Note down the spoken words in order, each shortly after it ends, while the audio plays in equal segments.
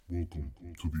Welcome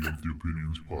to the Empty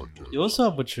Opinions Podcast. Yo, what's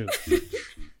up with you?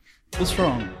 What's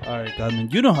wrong? Alright,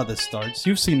 Godman, you know how this starts.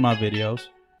 You've seen my videos.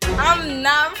 I'm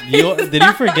not Did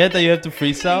you forget that you have to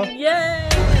freestyle?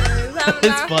 Yes,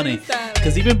 It's funny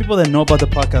because even people that know about the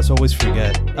podcast always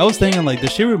forget. I was thinking, like,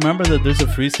 does she remember that there's a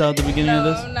freestyle at the beginning of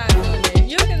this? I'm not doing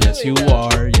it. You can Yes, do you it. Though.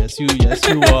 are. Yes, you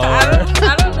are.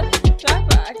 I don't know.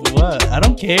 What? I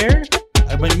don't care.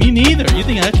 But me neither. You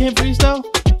think I can't freestyle?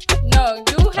 No,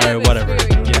 you have Alright, whatever.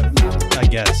 experience. Yeah, I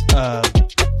guess.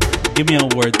 Give me a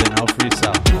word then. I'll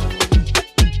freestyle.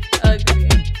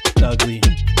 Ugly.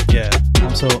 Yeah,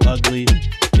 I'm so ugly.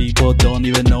 People don't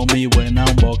even know me when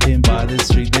I'm walking by the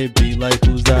street. They be like,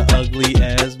 who's that ugly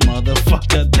ass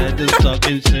motherfucker that just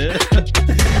talking shit?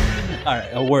 Alright,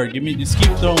 a word. Just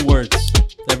keep throwing words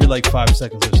every like 5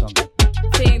 seconds or something.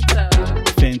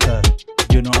 Fanta.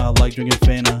 You know I like drinking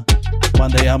Fanta.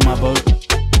 One day I'm about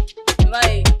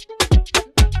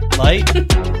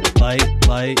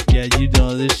light. Yeah, you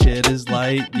know this shit is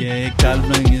light. Yeah,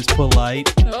 Carmen is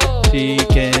polite. Oh. She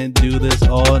can do this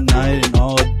all night and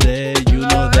all day. You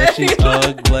know that she's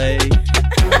ugly.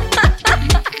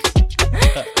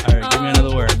 Alright, give me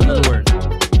another word.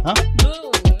 Huh?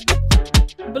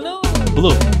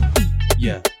 Blue.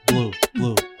 Yeah, blue.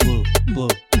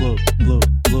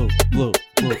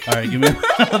 Alright, give me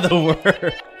another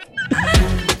word.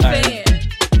 Alright.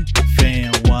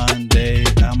 Fan. One day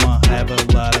I'ma have a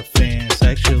lot of fans.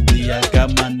 Actually, I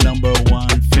got my number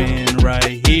one fan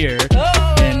right here.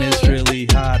 And it's really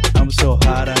hot. I'm so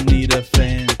hot, I need a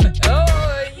fan.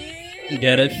 Oh, yeah.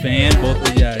 Get it, fan?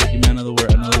 Both. Yeah, give me another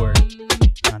word.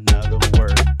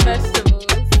 Vegetables.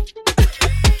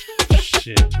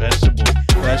 Shit,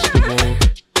 vegetable.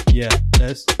 Yeah,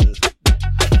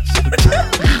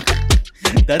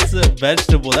 that's a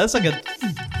vegetable. That's like a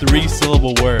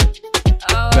 3-syllable word.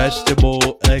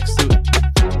 Vegetable.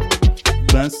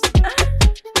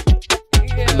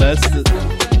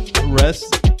 Rest.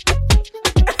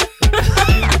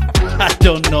 I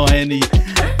don't know any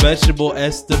vegetable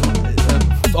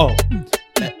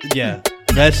yeah,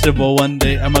 vegetable. One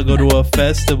day I'm gonna go to a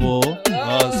festival.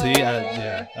 Oh, see,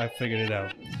 I figured it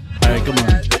out. All right, come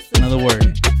on, another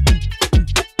word.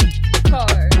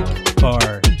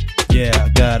 Car. Yeah, I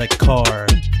got a car,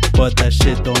 but that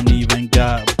shit don't even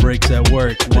got brakes at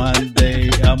work. One day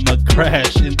I'ma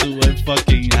crash into a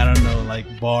fucking, I don't know, like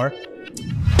bar.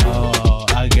 Oh,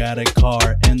 I got a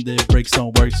car and the brakes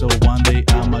don't work, so one day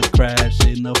I'ma crash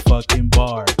in a fucking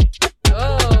bar.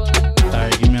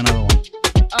 Alright, give me another one.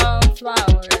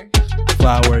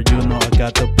 Flower, you know I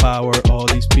got the power. All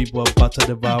these people about to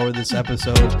devour this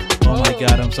episode. Oh my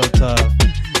god, I'm so tough.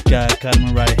 Got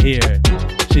Carmen right here.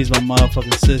 She's my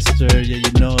motherfucking sister. Yeah,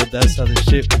 you know that's how the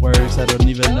shit works. I don't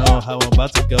even know how I'm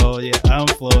about to go. Yeah, I'm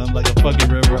flowing like a fucking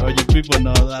river. Oh, you people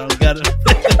know I don't got it.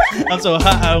 I'm so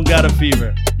hot, I don't got a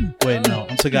fever. Wait, no,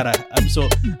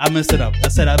 I messed it up. I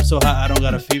said I'm so hot, I don't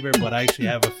got a fever, but I actually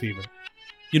have a fever.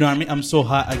 You know what I mean? I'm so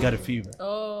hot, I got a fever.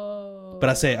 Oh. But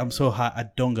I say I'm so hot, I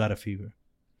don't got a fever.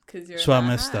 So I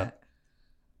messed up.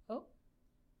 Oh.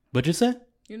 What'd you say?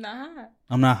 You're not hot.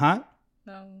 I'm not hot?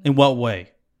 No. In what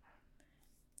way?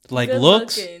 Like Good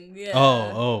looks? Looking, yeah.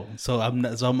 Oh, so I'm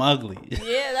ugly.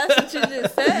 Yeah, that's what you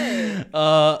just said.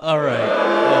 All right.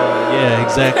 Oh, yeah,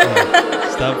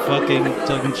 exactly. Stop fucking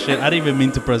talking shit. I didn't even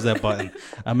mean to press that button.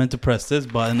 I meant to press this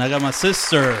button. I got my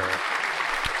sister,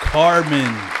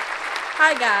 Carmen.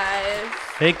 Hi, guys.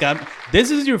 Hey, Carmen.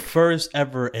 This is your first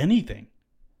ever anything.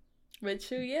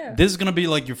 With you, yeah. This is going to be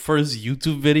like your first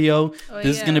YouTube video. Oh,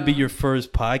 This is going to be your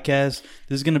first podcast.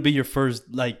 This is going to be your first,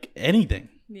 like, anything.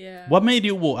 Yeah. What made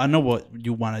you, well, I know what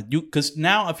you want to do. Because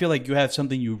now I feel like you have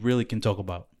something you really can talk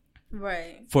about.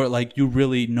 Right. For, like, you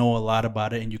really know a lot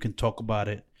about it and you can talk about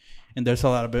it. And there's a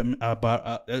lot of it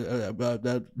about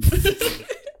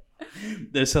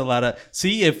there's a lot of,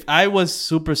 see, if I was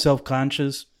super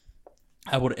self-conscious,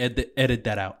 I would edit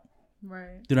that out.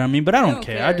 Right. You know what I mean? But I don't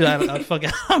care. I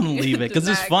fucking I'm gonna leave it because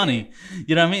it's funny.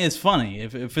 You know what I mean? It's funny.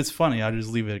 If it's funny, I'll just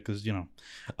leave it because you know.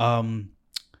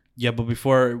 Yeah, but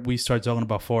before we start talking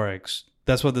about Forex,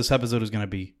 that's what this episode is gonna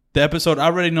be. The episode, I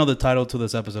already know the title to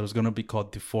this episode is gonna be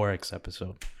called the Forex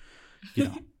episode. You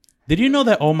know. Did you know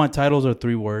that all my titles are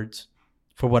 3 words?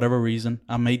 For whatever reason,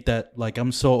 I made that, like,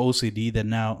 I'm so OCD that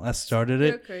now I started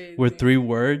it with 3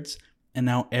 words, and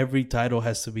now every title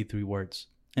has to be 3 words.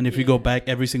 And if you go back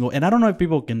every single, and I don't know if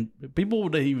people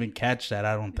would even catch that.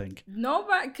 I don't think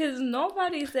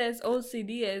nobody says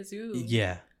OCD as you.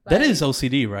 Yeah, that is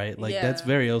OCD, right? Like that's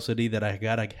very OCD that I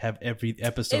gotta have every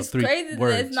episode. It's 3 crazy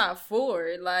words. that it's not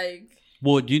 4. Like,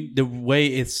 well, the way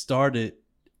it started,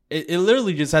 it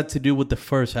literally just had to do with the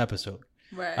first episode.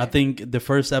 Right. I think the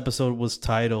first episode was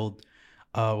titled,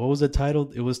 what was it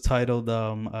titled? It was titled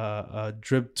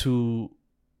Drip Too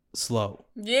Slow.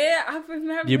 Yeah, I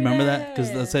remember. Do you remember that?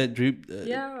 Because I said drip.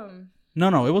 Yeah.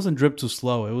 No, it wasn't drip too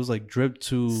slow. It was like drip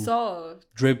too soft.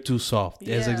 Drip too soft.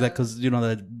 Yeah, it's exactly because you know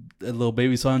that little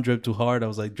baby song, drip too hard. I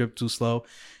was like drip too slow,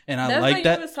 and I like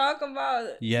that. That's what you was talking about.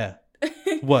 Yeah.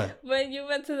 What? When you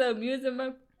went to the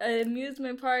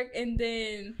amusement park, and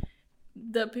then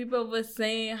the people was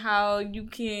saying how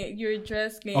your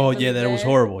dress game. Oh yeah, that it was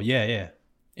horrible. Yeah.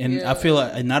 And I feel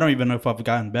like, and I don't even know if I've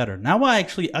gotten better. Now I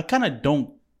kind of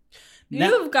don't.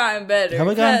 You've gotten better. Have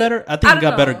I gotten better? I think I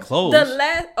got better clothes.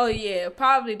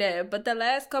 Probably that. But the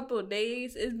last couple of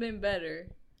days, it's been better.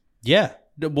 Yeah.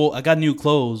 Well, I got new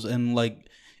clothes, and like,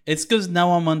 it's because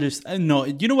now I'm no,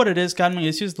 you know what it is, Carmen?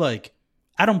 It's just like,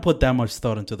 I don't put that much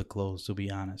thought into the clothes, to be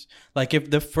honest. Like,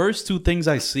 if the first two things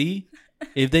I see,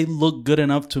 if they look good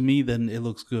enough to me, then it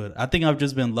looks good. I think I've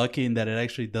just been lucky in that it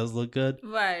actually does look good.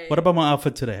 Right. What about my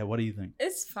outfit today? What do you think?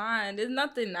 It's fine. There's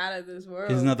nothing out of this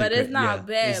world. It's nothing, but it's not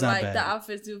bad it's not like bad. the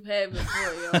outfits you've had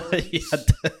before, yo.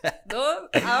 Yeah. Those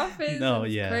outfits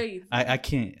crazy. I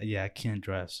can't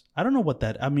dress. I don't know what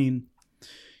that, I mean,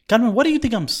 Carmen, what do you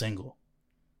think I'm single?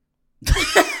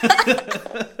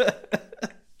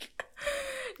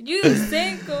 You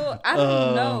single? I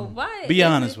don't know. Why? Be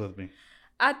honest with me.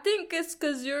 I think it's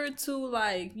because you're too,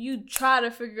 like, you try to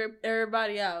figure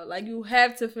everybody out. Like, you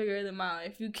have to figure them out.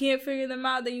 If you can't figure them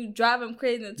out, then you drive them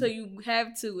crazy until you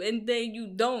have to. And then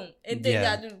you don't. And then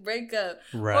y'all just break up.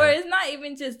 Right. Or it's not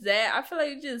even just that. I feel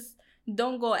like you just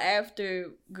don't go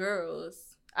after girls.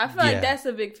 I feel like that's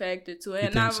a big factor, too.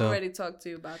 And I've already talked to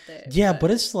you about that. Yeah,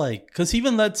 but it's like, because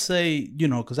even let's say, you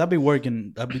know, because I've been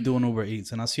doing Uber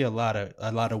Eats, and I see a lot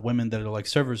of women that are like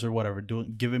servers or whatever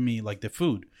giving me like the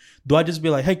food. Do I just be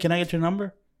like, hey, can I get your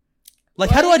number? Like,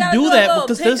 how do I do that?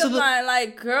 Because there's line.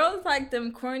 Like, girls like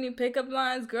them corny pickup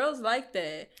lines. Girls like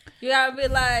that. You gotta be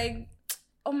like,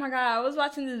 oh my God, I was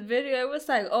watching this video. It was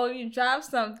like, oh, you dropped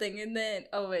something. And then,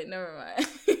 oh, wait, never mind.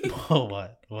 Oh,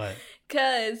 what?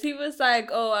 Because he was like,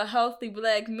 oh, a healthy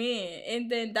black man.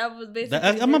 And then that was basically...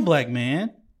 I'm a black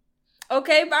man.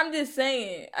 Okay, but I'm just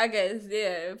saying, I guess,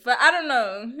 yeah. But I don't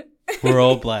know. We're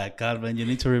all black. God, man, you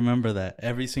need to remember that.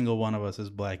 Every single one of us is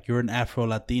black. You're an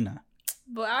Afro-Latina.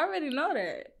 But I already know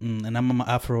that. And I'm an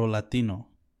Afro-Latino.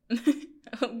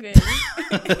 Okay.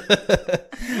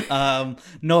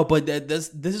 No, but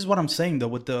this is what I'm saying though.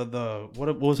 With the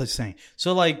what was I saying?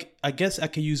 So like, I guess I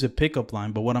could use a pickup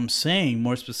line, but what I'm saying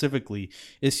more specifically,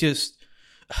 it's just,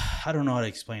 I don't know how to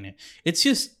explain it. It's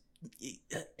just,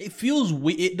 it feels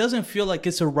weird. It doesn't feel like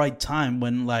it's the right time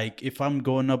when, like, if I'm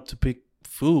going up to pick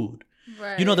food.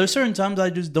 Right. You know, there's certain times I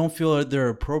just don't feel they're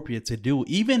appropriate to do,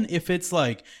 even if it's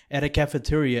like at a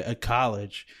cafeteria at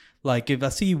college. Like, if I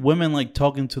see women like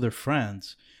talking to their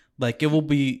friends, like, it will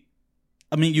be,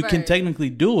 I mean, you can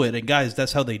technically do it, and guys,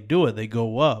 that's how they do it. They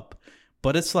go up,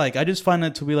 but it's like, I just find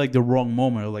that to be like the wrong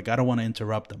moment, or like, I don't want to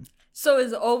interrupt them. So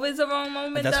it's always a wrong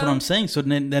moment. That's what I'm saying. So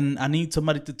then I need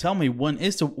somebody to tell me when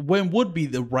would be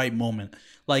the right moment.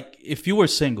 Like, if you were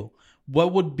single,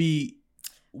 what would be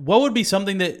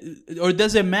something that, or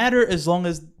does it matter as long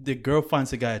as the girl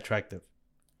finds the guy attractive?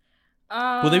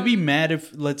 Will they be mad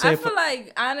if, let's say, I feel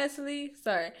like, honestly,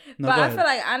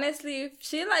 if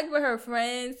she like with her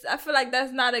friends, I feel like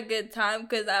that's not a good time,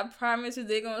 because I promise you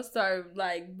they're gonna start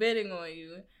like bidding on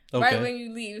you right when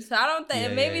you leave. So I don't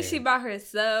think she by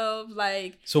herself,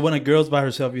 like. So when a girl's by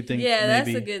herself, you think that's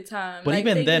a good time. But like,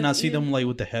 even then, I see them like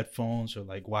with the headphones or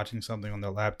like watching something on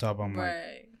their laptop. I'm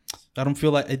like, I don't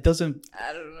feel like it doesn't.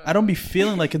 I don't know. I don't be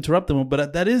feeling like interrupting them,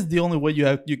 but that is the only way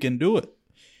you can do it.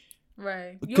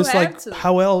 Right. Because like,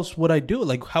 how else would I do it?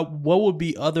 Like, what would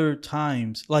be other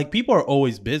times? Like, people are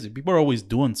always busy. People are always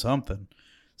doing something.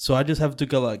 So I just have to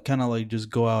go, like, kind of like just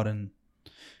go out and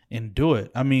do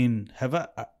it. I mean,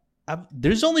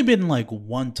 there's only been like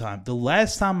one time. The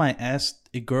last time I asked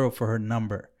a girl for her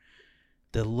number,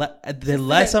 the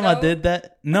last time I did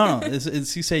that, no,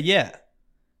 she said yeah.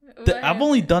 I've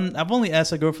only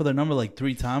asked a girl for their number like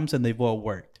 3 times, and they've all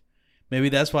worked. Maybe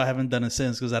that's why I haven't done it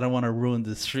since, because I don't want to ruin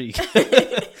the streak.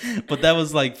 But that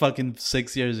was like fucking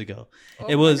 6 years ago.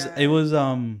 It was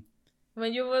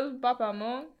when you was Papa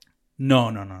Mom? No,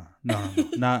 not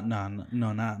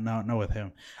with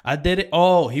him. I did it.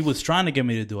 Oh, he was trying to get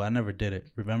me to do it. I never did it.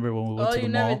 Remember when we went to the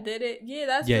mall? Oh, you never did it? Yeah,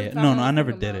 that's No, I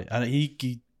never did it.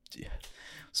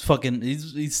 It's fucking.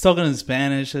 He's talking in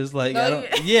Spanish. It's like,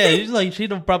 he's like, she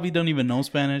probably don't even know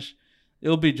Spanish.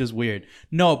 It'll be just weird.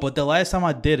 No, but the last time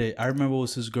I did it, I remember it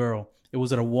was this girl. It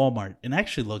was at a Walmart, and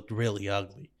actually looked really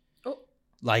ugly. Oh.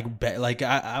 Like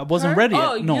I wasn't ready.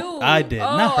 Oh, no, you. I did.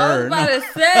 Not her. I was about to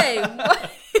say.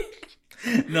 What?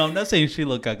 No, I'm not saying she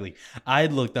looked ugly. I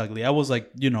looked ugly. I was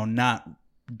like, not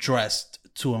dressed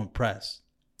to impress.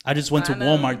 I just went to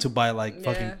Walmart to buy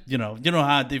fucking,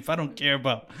 how if I don't care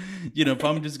about, if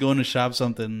I'm just going to shop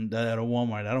something at a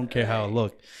Walmart, I don't care how it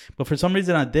looked. But for some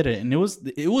reason I did it. And it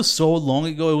was so long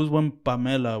ago. It was when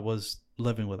Pamela was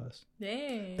living with us.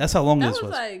 Dang. That's how long this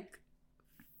was.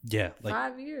 Yeah,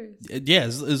 5 years. Yeah,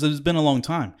 it's been a long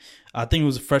time. I think it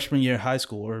was freshman year of high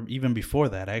school or even before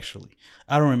that, actually.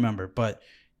 I don't remember. But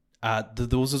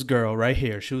there was this girl right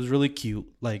here. She was really cute,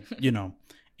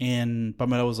 and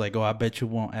Pamela was like, oh, I bet you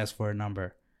won't ask for her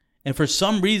number. And for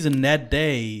some reason that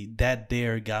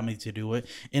dare got me to do it.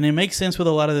 And it makes sense with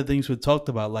a lot of the things we talked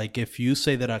about. Like if you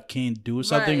say that I can't do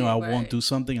something or I won't do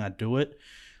something, I do it.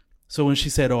 So when she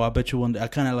said, oh, I bet you won't, I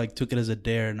kind of like took it as a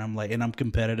dare. And I'm like, and I'm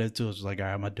competitive too. I was like, all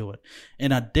right, I'm going to do it.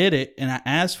 And I did it and I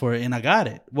asked for it and I got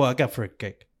it. Well, I got for a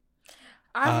cake.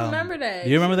 I remember that. Do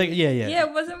you remember that? Yeah. Yeah,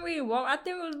 wasn't we? I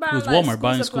think it was buying Walmart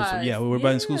buying school supplies. Yeah, we were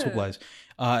buying school supplies.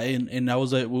 And I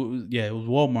was like, it was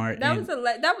Walmart.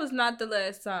 That was not the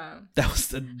last time. That was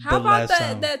the How about last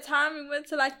time. that time we went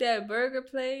to like that burger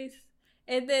place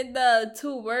and then the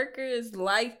two workers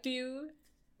liked you?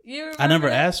 You remember I never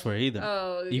that? asked for it either.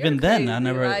 Oh, even then I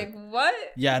never like what?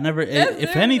 Yeah, I never. That's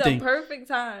if anything, the perfect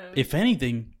time. If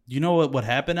anything, you know what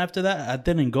happened after that? I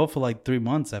didn't go for like 3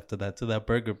 months after that to that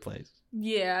burger place.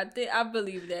 Yeah, I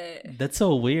believe that. That's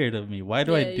so weird of me. Why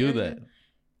do I do that?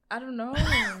 I don't know.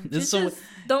 You just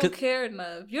don't care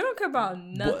enough. You don't care about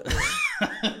nothing.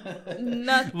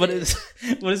 Nothing. But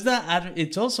it's not.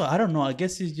 It's also, I don't know. I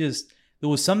guess it's just, there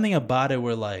was something about it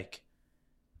where like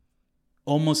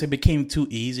almost it became too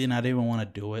easy and I didn't even want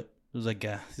to do it. It was like,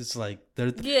 it's like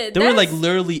they were like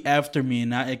literally after me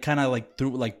and it kind of like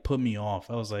put me off.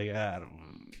 I was like, I don't.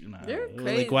 You're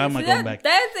crazy. Like, why am I going back?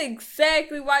 That's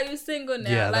exactly why you're single now.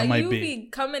 Yeah, like that might you be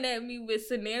coming at me with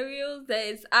scenarios that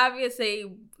it's obvious they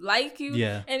like you,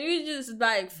 and you just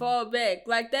like fall back.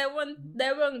 Like that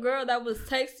one girl that was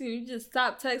texting you just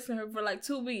stopped texting her for like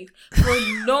 2 weeks for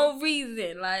no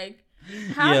reason. Like,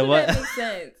 how does that make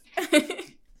sense?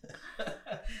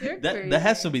 You're crazy. That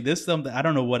has to be this something. I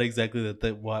don't know what exactly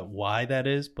why that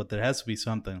is, but there has to be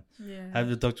something. Yeah, I have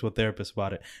to talk to a therapist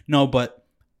about it. No, but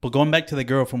going back to the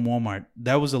girl from Walmart,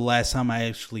 that was the last time I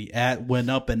actually went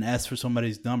up and asked for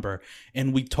somebody's number.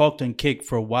 And we talked and kicked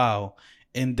for a while.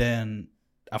 And then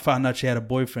I found out she had a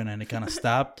boyfriend and it kind of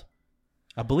stopped.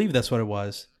 I believe that's what it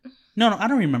was. No, I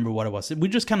don't remember what it was. We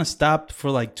just kind of stopped for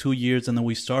like 2 years and then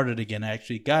we started again. I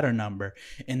actually got her number.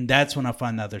 And that's when I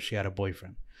found out that she had a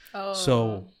boyfriend. Oh.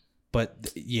 So,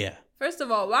 but yeah. First of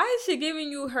all, why is she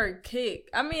giving you her kick?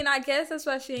 I mean, I guess that's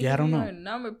why she ain't giving you her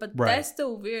number, but that's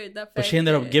still weird. But she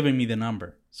ended up giving me the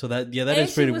number. So that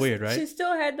is pretty weird, right? She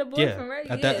still had the boyfriend, right?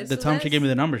 At the time she gave me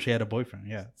the number, she had a boyfriend,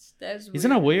 yeah. That's weird. Isn't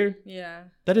that weird? Yeah.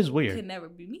 That is weird. It could never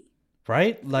be me.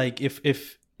 Right? Like,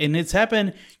 if and it's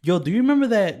happened, do you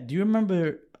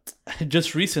remember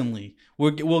just recently,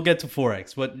 we'll get to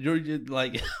Forex, but you're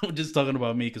like, we're just talking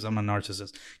about me because I'm a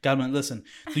narcissist. God, man, listen.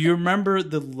 Do you remember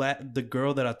the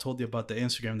girl that I told you about the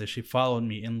Instagram that she followed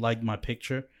me and liked my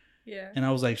picture? Yeah. And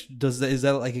I was like, is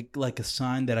that like a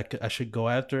sign that I should go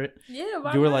after it? Yeah.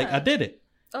 Why you were not? like, I did it.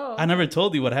 Oh. I never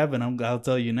told you what happened. I'll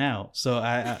tell you now. So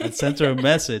I sent her a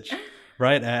message,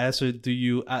 right? I asked her,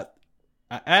 I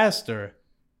asked her,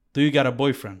 do you got a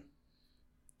boyfriend?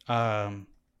 And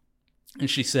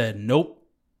she said, nope.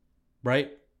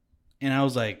 Right? And I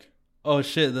was like, oh,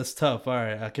 shit, that's tough. All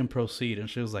right, I can proceed. And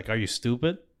she was like, are you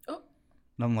stupid? Oh.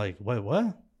 And I'm like, wait,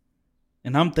 what?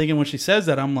 And I'm thinking when she says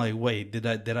that, I'm like, wait, did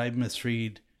I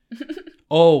misread?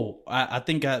 I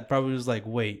think I probably was like,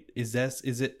 wait, is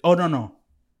it? Oh, no.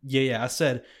 Yeah. I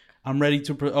said, I'm ready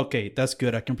to, okay, that's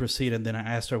good. I can proceed. And then I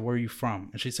asked her, where are you from?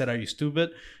 And she said, are you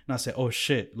stupid? And I said, oh,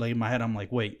 shit. Like in my head, I'm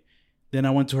like, wait. Then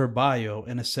I went to her bio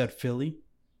and it said Philly.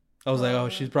 I was like, oh,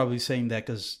 she's probably saying that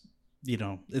because,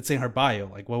 it's in her bio.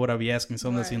 Like, what would I be asking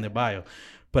someone that's in their bio?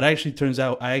 But actually, turns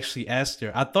out I actually asked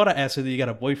her. I thought I asked her, do you got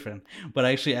a boyfriend? But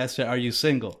I actually asked her, are you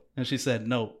single? And she said,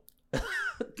 no.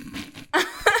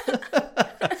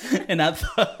 and I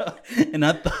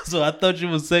thought she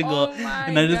was single. Oh my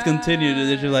and I just God. continued. And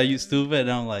then she was like, you stupid?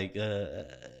 And I'm like,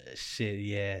 shit,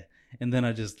 yeah. And then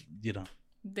I just,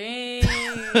 Dang,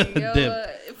 yo.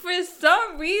 For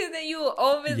some reason you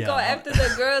always go after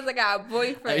the girls that got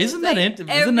boyfriends. Isn't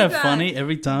that funny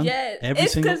every time? Yes,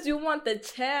 it's because you want the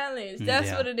challenge. That's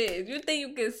what it is. You think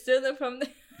you can steal it from them?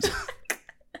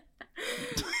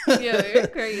 Yo, you're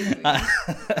crazy.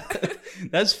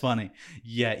 That's funny.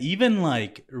 Yeah, even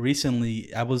like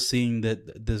recently I was seeing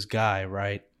that this guy,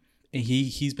 right? and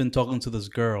he's been talking to this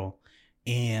girl,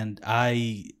 and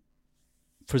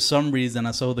for some reason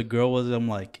I saw who the girl was. I'm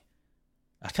like,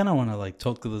 I kind of want to like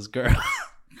talk to this girl.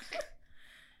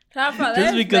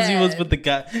 Just because he was with the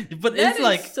guy, but that it's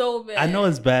like so bad. I know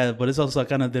it's bad, but it's also I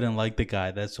kind of didn't like the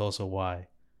guy. That's also why.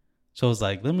 So I was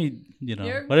like, let me,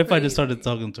 what if I just started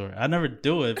talking to her? I never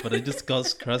do it, but it just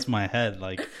goes across my head.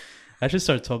 Like, I should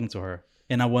start talking to her,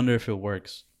 and I wonder if it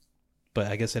works. But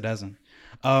I guess it hasn't.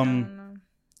 I don't know.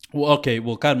 Well, okay.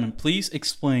 Well, Carmen, please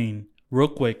explain real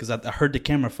quick because I heard the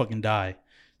camera fucking die.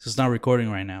 So it's not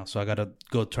recording right now, so I gotta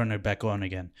go turn it back on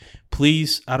again.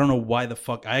 Please, I don't know why the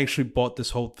fuck I actually bought this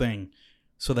whole thing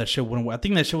so that shit wouldn't. I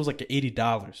think that shit was like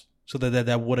 $80, so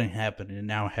that wouldn't happen, and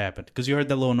now it happened because you heard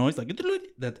that little noise, like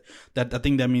that. I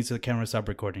think that means the camera stopped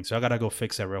recording, so I gotta go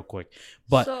fix that real quick.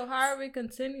 But so how are we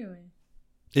continuing?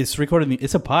 It's recording.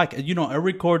 It's a podcast. I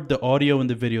record the audio and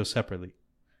the video separately.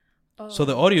 Oh. So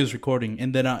the audio is recording,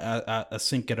 and then I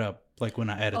sync it up. Like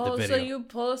when I edit the video. So you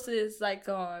post it like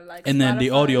on like. And then the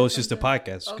audio is just a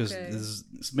podcast because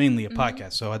it's mainly a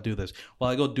podcast. So I do this. While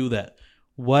I go do that,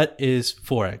 what is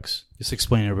Forex? Just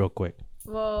explain it real quick.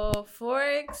 Well,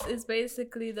 Forex is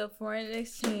basically the foreign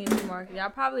exchange market. Y'all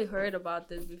probably heard about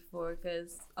this before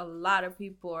because a lot of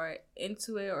people are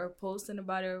into it or posting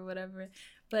about it or whatever.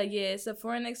 But yeah, it's a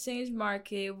foreign exchange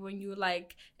market when you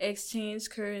like exchange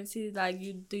currencies, like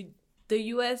you do. The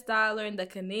U.S. dollar and the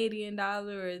Canadian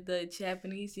dollar or the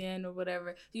Japanese yen or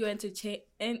whatever, you interchange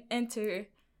it.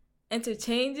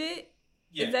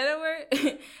 Yeah. Is that a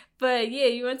word? But yeah,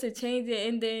 you interchange it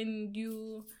and then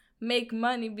you make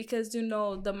money because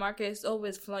the market is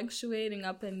always fluctuating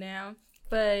up and down.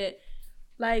 But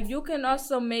like you can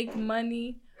also make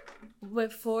money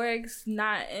with Forex,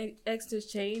 not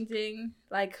exchanging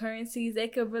like currencies. They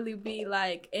could really be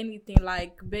like anything,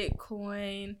 like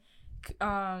Bitcoin.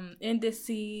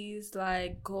 Indices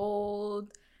like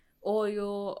gold,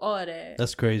 oil, all that.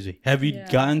 That's crazy. Have you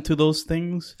gotten to those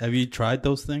things? Have you tried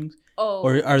those things?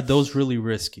 Or are those really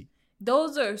risky?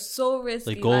 Those are so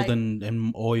risky. Like gold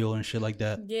and oil and shit like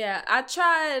that. Yeah, I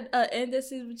tried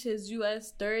indices, which is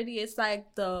US 30. It's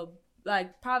like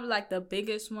probably like the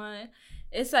biggest one.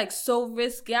 It's like so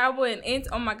risky. I went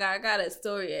into. Oh my god, I got a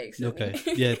story actually. Okay,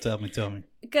 yeah, tell me.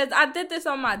 Because I did this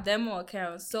on my demo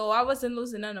account, so I wasn't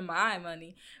losing none of my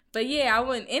money. But yeah, I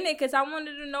went in it because I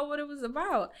wanted to know what it was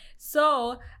about.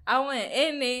 So I went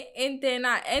in it, and then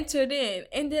I entered in,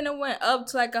 and then it went up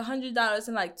to like $100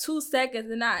 in like 2 seconds,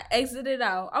 and I exited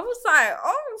out. I was like,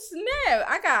 oh snap!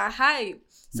 I got hype.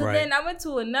 So then I went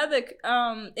to another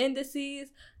indices.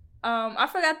 I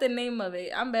forgot the name of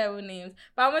it. I'm bad with names.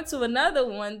 But I went to another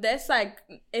one that's like,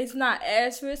 it's not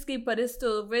as risky, but it's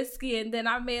still risky. And then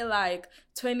I made like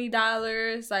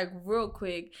 $20 like real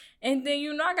quick. And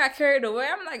then, I got carried away.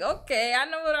 I'm like, okay, I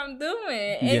know what I'm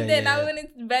doing. And then I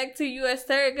went back to US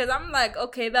 30 because I'm like,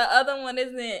 okay, the other one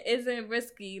isn't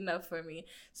risky enough for me.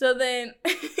 So then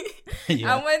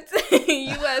I went to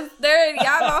US 30.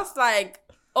 I lost like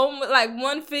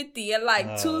 150 in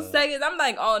like 2 seconds. I'm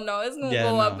like, oh no, it's gonna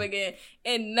go up again.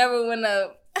 It never went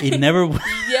up. It never.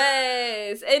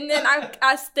 Yes, and then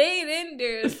I stayed in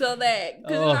there so that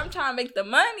because I'm trying to make the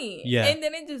money. Yeah, and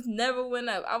then it just never went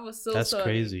up. I was so. That's sorry.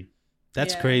 crazy.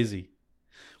 That's crazy.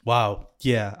 Wow.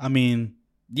 Yeah. I mean,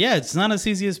 it's not as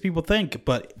easy as people think,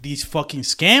 but these fucking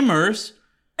scammers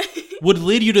would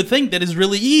lead you to think that it's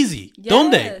really easy,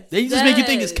 don't they? They just make you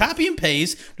think it's copy and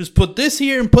paste. Just put this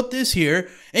here and put this here,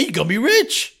 and you're gonna be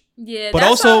rich. Yeah, but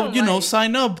also,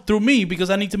 sign up through me because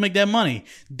I need to make that money.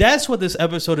 That's what this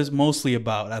episode is mostly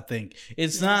about, I think.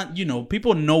 It's not,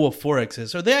 people know what Forex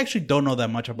is, or they actually don't know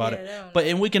that much about it.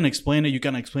 And we can explain it. You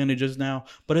can explain it just now.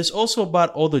 But it's also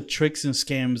about all the tricks and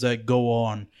scams that go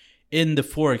on in the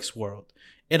Forex world.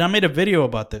 And I made a video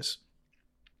about this.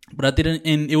 But I didn't,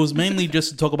 and it was mainly just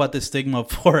to talk about the stigma of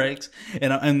Forex,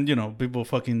 and people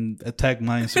fucking attack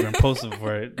my Instagram posts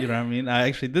for it. You know what I mean?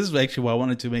 This is actually why I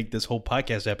wanted to make this whole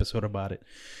podcast episode about it,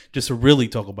 just to really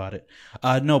talk about it.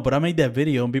 But I made that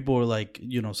video, and people were like,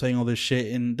 saying all this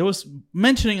shit, and there was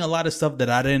mentioning a lot of stuff that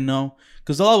I didn't know,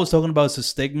 because all I was talking about is the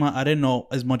stigma. I didn't know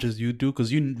as much as you do,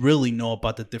 because you really know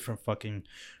about the different fucking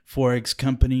Forex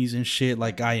companies and shit,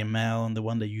 like IML and the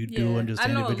one that you do, and just the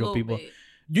individual people. Bit.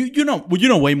 You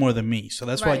know way more than me, so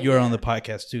that's why you're on the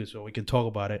podcast too, so we can talk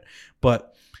about it.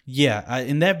 But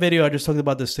in that video, I just talked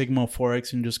about the stigma of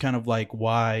Forex and just kind of like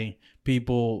why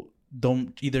people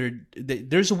don't either.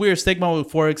 There's a weird stigma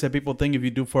with Forex that people think if you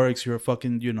do Forex, you're a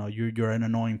fucking, you're an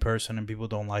annoying person and people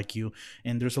don't like you.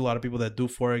 And there's a lot of people that do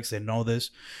Forex, they know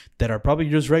this, that are probably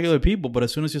just regular people. But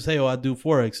as soon as you say, oh, I do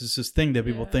Forex, it's this thing that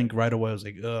people think right away. It's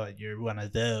like, oh, you're one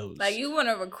of those. Like, you want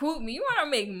to recruit me. You want to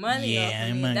make money off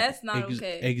of me. That's not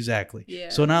okay. Exactly. Yeah.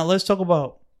 So now let's talk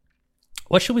about,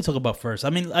 what should we talk about first? I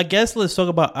mean, I guess let's talk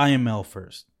about IML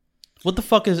first. What the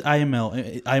fuck is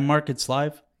IML? iMarkets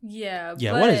Live? Yeah.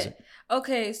 Yeah, what is it?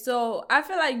 Okay, so I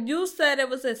feel like you said it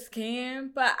was a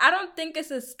scam, but I don't think it's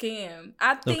a scam.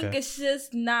 I think it's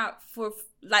just not for,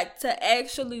 like, to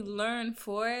actually learn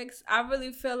Forex. I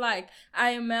really feel like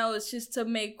IML is just to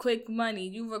make quick money.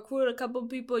 You recruit a couple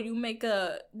people, you make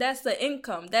that's the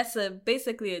income. That's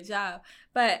basically a job.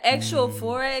 But actual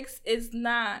Forex is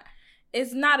not.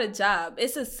 It's not a job.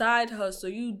 It's a side hustle.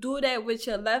 You do that with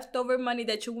your leftover money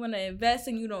that you want to invest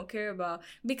and you don't care about.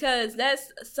 Because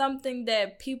that's something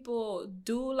that people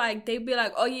do. Like, they be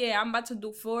like, oh, yeah, I'm about to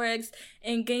do Forex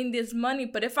and gain this money.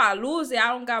 But if I lose it, I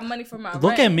don't got money for my rent.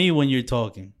 Look at me when you're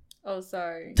talking. Oh,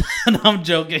 sorry. No, I'm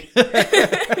joking.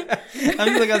 I'm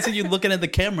just like, I see you looking at the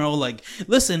camera, like,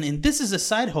 listen, and this is a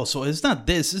side hustle. It's not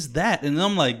this, it's that. And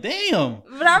I'm like, damn.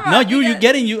 No, you're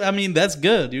getting you. I mean, that's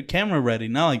good. You're camera ready.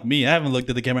 Not like me. I haven't looked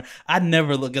at the camera. I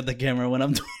never look at the camera when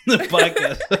I'm doing the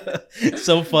podcast. It's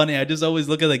so funny. I just always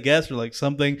look at the guest or like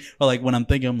something, or like when I'm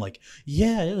thinking, I'm like,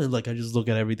 yeah, like I just look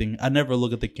at everything. I never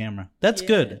look at the camera. That's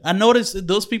good. I noticed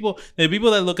those people, the people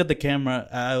that look at the camera,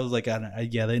 I was like,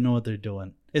 yeah, they know what they're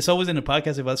doing. It's always in the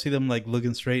podcast, if I see them like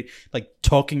looking straight, like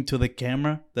talking to the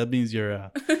camera, that means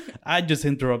you're I just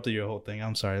interrupted your whole thing.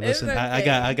 I'm sorry. Listen, okay.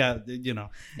 I got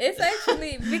It's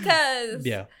actually because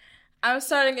I'm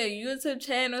starting a YouTube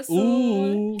channel soon.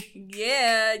 Ooh.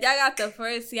 Yeah, y'all got the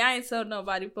first. See, I ain't told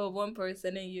nobody but one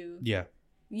person and you. Yeah.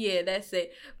 Yeah, that's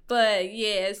it. But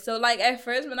yeah, so like at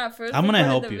first when I first I'm gonna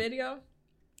help the you. video,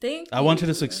 thank you. I want you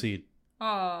to succeed.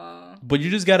 Aww. But you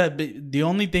just gotta. The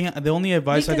only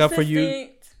advice I got for you.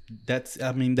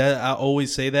 I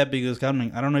always say that because I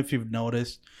don't know if you've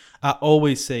noticed. I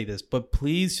always say this, but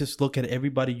please just look at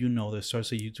everybody you know that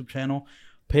starts a YouTube channel.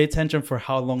 Pay attention for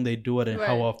how long they do it and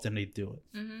how often they do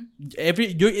it. Mm-hmm.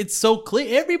 It's so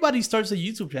clear. Everybody starts a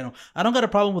YouTube channel. I don't got a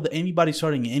problem with anybody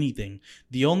starting anything.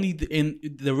 The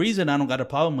reason I don't got a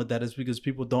problem with that is because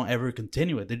people don't ever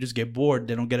continue it. They just get bored.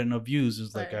 They don't get enough views.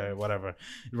 It's like whatever,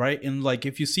 right? And like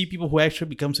if you see people who actually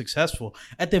become successful,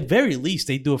 at the very least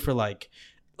they do it for like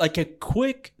a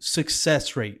quick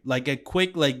success rate, like a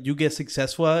quick, like you get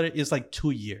successful at it is like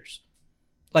 2 years,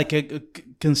 like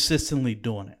consistently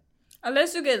doing it.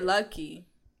 Unless you get lucky.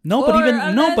 No,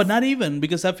 but not even,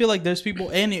 because I feel like there's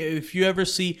people, and if you ever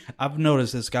see, I've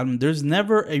noticed this, there's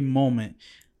never a moment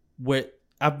where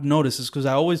I've noticed this, because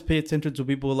I always pay attention to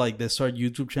people like that start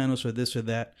YouTube channels or this or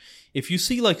that. If you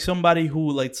see like somebody who,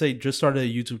 like, say, just started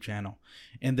a YouTube channel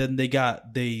and then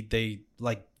they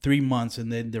like 3 months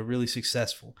and then they're really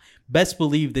successful, best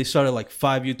believe they started like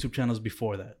 5 YouTube channels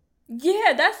before that.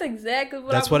 Yeah, that's exactly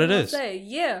what I was going to say.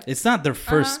 Yeah. It's not their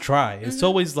first try. It's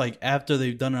always like after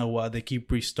they've done it a while, they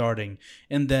keep restarting.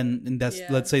 And that's,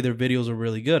 let's say their videos are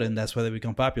really good and that's why they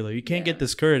become popular. You can't get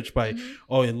discouraged by,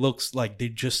 oh, it looks like they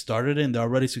just started and they're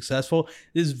already successful.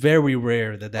 It's very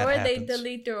rare that happens. Or they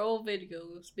delete their old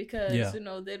videos because,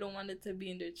 they don't want it to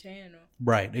be in their channel.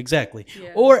 Right, exactly.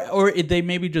 Yeah. Or they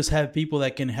maybe just have people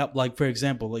that can help. Like, for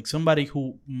example, like somebody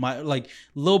who might, like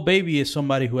Lil Baby is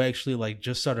somebody who actually like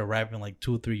just started rapping like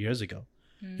 2 or 3 years ago.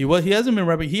 He hasn't been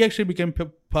rapping. He actually became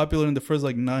popular in the first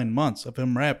like 9 months of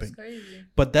him rapping. That's crazy.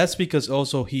 But that's because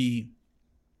also he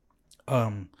I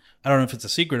don't know if it's a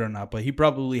secret or not, but he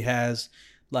probably has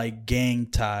like gang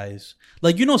ties.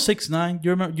 Like, 6ix9ine,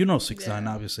 you remember, 6ix9ine,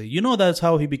 obviously. That's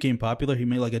how he became popular. He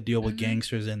made like a deal with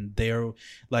gangsters, and they're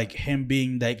like, him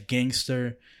being that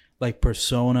gangster like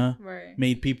persona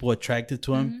made people attracted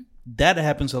to him. That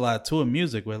happens a lot too in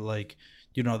music, where like,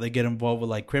 they get involved with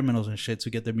like criminals and shit to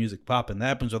get their music popping. That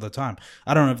happens all the time.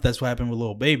 I don't know if that's what happened with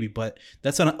Lil Baby, but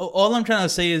that's all I'm trying to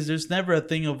say is there's never a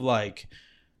thing of like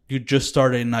you just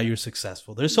started and now you're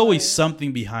successful. There's always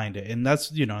something behind it, and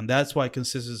that's and that's why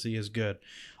consistency is good.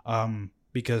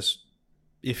 Because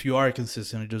if you are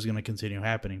consistent, it's just gonna continue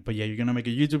happening. But yeah, you're gonna make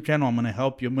a YouTube channel. I'm gonna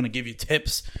help you. I'm gonna give you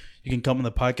tips. You can come on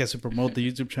the podcast and promote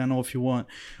the YouTube channel if you want.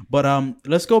 But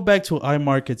let's go back to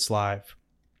iMarkets Live.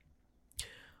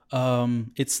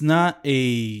 It's not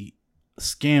a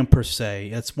scam per se.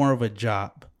 It's more of a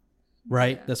job,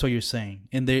 right? Yeah. That's what you're saying.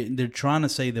 And they're trying to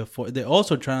say they're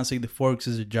also trying to say the Forex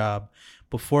is a job,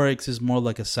 but Forex is more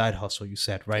like a side hustle. You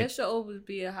said, right? It should always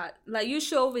be you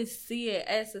should always see it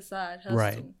as a side hustle.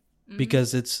 Right.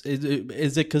 Because is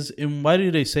it because, and why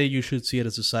do they say you should see it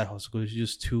as a side hustle? Because it's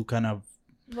just too kind of,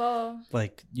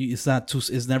 like,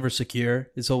 it's never secure.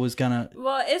 It's always kind of,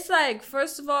 well, it's like,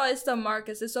 first of all, it's the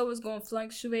markets. It's always going to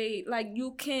fluctuate. Like,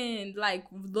 you can like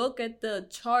look at the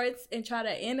charts and try to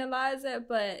analyze it,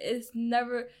 but it's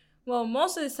never, well,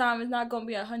 most of the time it's not going to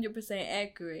be 100%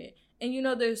 accurate. And, you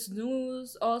know, there's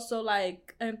news also,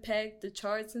 like, impact the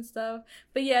charts and stuff.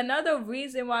 But, yeah, another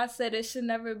reason why I said it should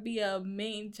never be a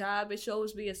main job. It should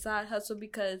always be a side hustle.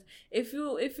 Because if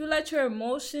you let your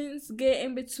emotions get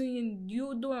in between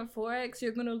you doing Forex,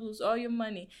 you're going to lose all your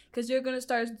money. Because you're going to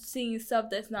start seeing stuff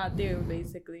that's not there,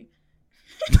 basically.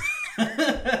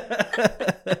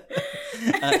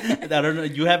 I don't know.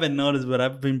 You haven't noticed, but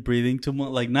I've been breathing too much.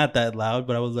 Like, not that loud,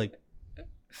 but I was like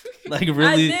really.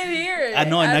 I did hear it. I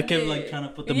know, and I kept like trying to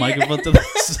put the microphone to the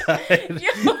side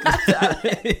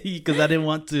because I didn't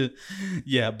want to.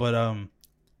 Yeah, but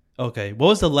okay. What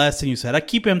was the last thing you said? I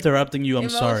keep interrupting you. I'm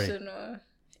sorry.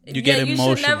 You get emotional.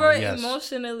 You should never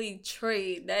emotionally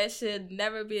trade. That should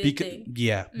never be a thing.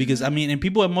 Yeah, because I mean, and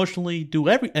people emotionally do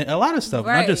a lot of stuff,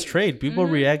 not just trade. People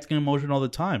react to emotion all the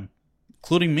time,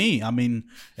 including me. I mean,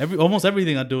 almost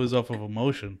everything I do is off of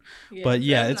emotion. Yeah, but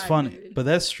yeah, it's funny. Good. But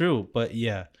that's true. But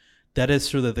yeah, that is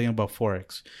true. The thing about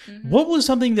Forex. What was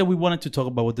something that we wanted to talk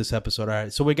about with this episode? All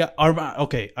right, so we got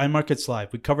iMarkets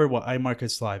Live. We covered what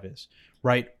iMarkets Live is,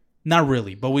 right? Not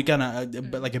really, but we kind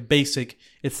of like a basic.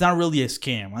 It's not really a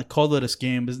scam. I call it a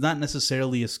scam. It's not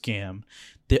necessarily a scam.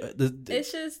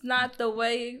 It's just not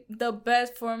the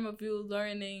best form of you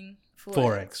learning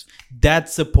Forex.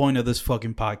 That's the point of this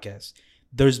fucking podcast.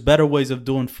 There's better ways of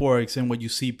doing Forex than what you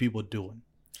see people doing.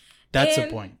 That's the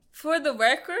point. For the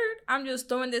record, I'm just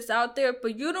throwing this out there,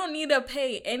 but you don't need to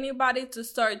pay anybody to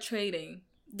start trading.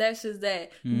 That's just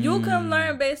that. You can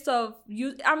learn based off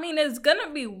you. I mean, it's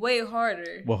gonna be way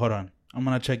harder. Well, hold on. I'm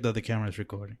gonna check that the camera is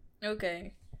recording.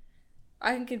 Okay.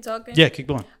 I can keep talking? Yeah, keep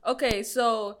going. Okay,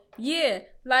 so, yeah.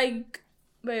 Like,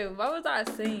 wait, what was I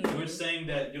saying? You were saying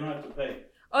that you don't have to pay.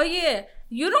 Oh, yeah.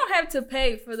 You don't have to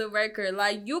pay for the record.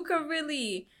 Like, you can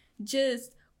really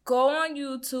just go on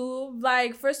YouTube.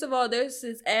 Like, first of all, there's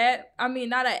this app. I mean,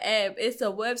 not an app. It's a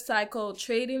website called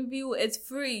TradingView. It's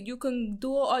free. You can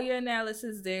do all your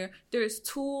analysis there. There's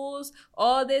tools,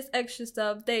 all this extra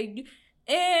stuff. Okay,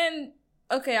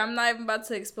 I'm not even about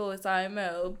to expose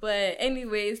IML. But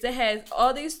anyways, they has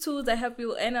all these tools that help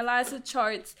you analyze the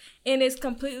charts. And it's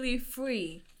completely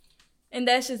free. And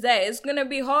that's just that. It's going to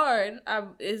be hard.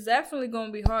 It's definitely going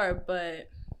to be hard, but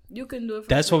you can do it for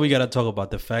That's free. what we got to talk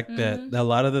about. The fact that a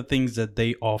lot of the things that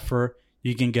they offer,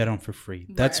 you can get them for free.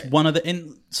 That's one of the...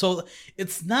 And so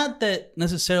it's not that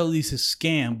necessarily it's a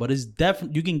scam, but it's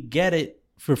definitely... You can get it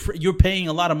for free. You're paying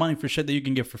a lot of money for shit that you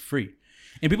can get for free.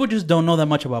 And people just don't know that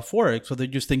much about Forex, so they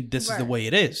just think this is the way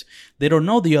it is. They don't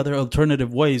know the other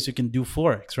alternative ways you can do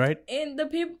Forex, right? And the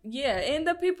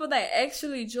people that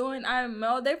actually join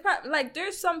IML, they probably, like,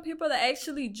 there's some people that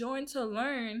actually join to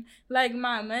learn. Like,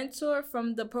 my mentor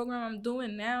from the program I'm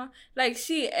doing now, like,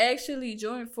 she actually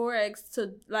joined Forex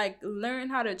to, like, learn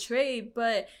how to trade,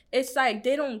 but it's like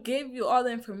they don't give you all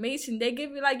the information. They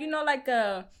give you, like, you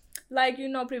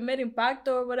know, Primer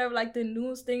Impacto or whatever, like the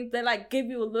news things, they like give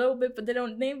you a little bit, but they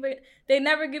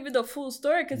never give you the full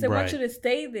story because they want you to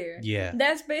stay there. Yeah.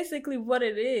 That's basically what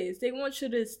it is. They want you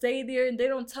to stay there and they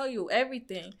don't tell you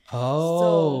everything.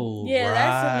 Oh, so, yeah,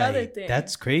 that's another thing.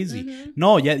 That's crazy.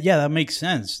 No, yeah, that makes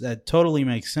sense. That totally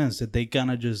makes sense that they kind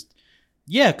of just...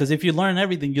 Yeah, because if you learn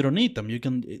everything, you don't need them. You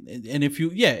can, and if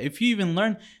you even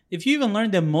learn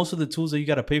that most of the tools that you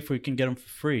gotta pay for, you can get them for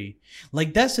free.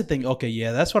 Like, that's the thing. Okay,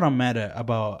 yeah, that's what I'm mad at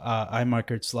about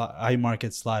iMarkets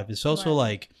Live. It's also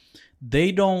like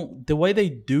the way they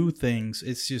do things.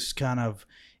 It's just kind of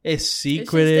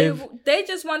secretive. They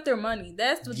just want their money.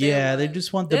 That's what they want. They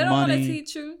just want their money. They don't want to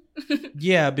teach you.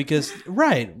 Yeah, because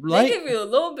like, they give you a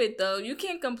little bit though. You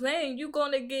can't complain. You're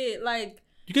gonna get like.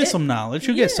 You get some knowledge.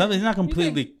 You get something. It's not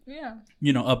completely,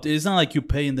 up. It's not like you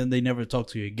pay and then they never talk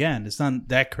to you again. It's not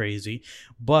that crazy.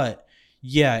 But,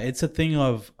 yeah, it's a thing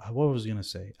of... What was I going to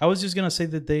say? I was just going to say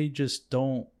that they just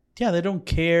don't... Yeah, they don't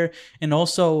care. And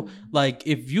also, like,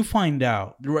 if you find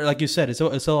out... Like you said, it's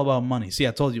all about money. See,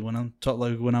 I told you,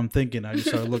 when I'm thinking, I just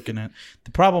started looking at...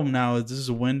 The problem now is this is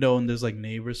a window and there's, like,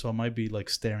 neighbors. So I might be, like,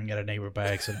 staring at a neighbor by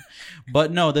accident.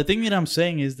 But, no, the thing that I'm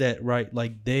saying is that, right,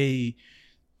 like, they...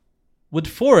 With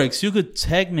Forex, you could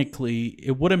technically,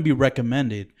 it wouldn't be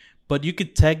recommended, but you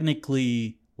could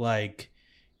technically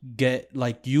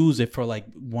use it for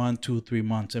 1, 2, 3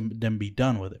 months and then be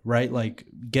done with it, right? Like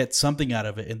get something out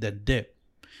of it and then dip.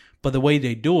 But the way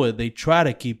they do it, they try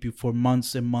to keep you for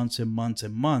months and months and months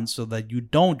and months so that you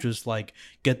don't just like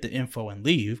get the info and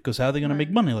leave. Because how are they going to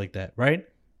make money like that, right?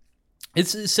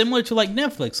 It's similar to like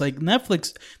Netflix. Like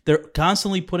Netflix, they're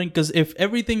constantly putting, because if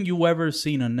everything you ever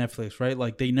seen on Netflix, right?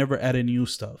 Like they never added new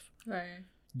stuff. Right.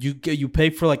 You pay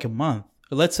for like a month.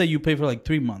 Let's say you pay for like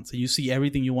 3 months and you see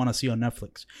everything you want to see on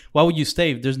Netflix. Why would you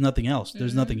stay if there's nothing else?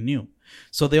 There's nothing new.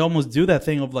 So they almost do that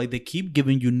thing of like they keep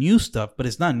giving you new stuff, but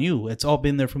it's not new. It's all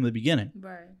been there from the beginning.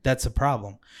 Right. That's a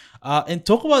problem. And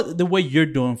talk about the way you're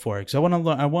doing Forex.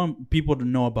 I want people to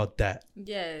know about that.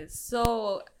 Yes.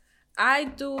 So I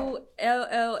do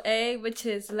LLA, which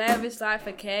is Lavish Life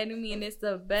Academy, and it's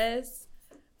the best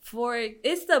Forex.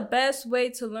 It's the best way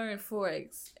to learn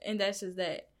Forex, and that's just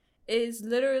that. It's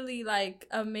literally like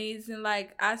amazing.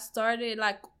 Like I started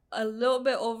like a little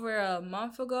bit over a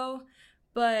month ago,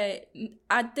 but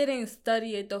I didn't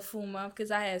study it the full month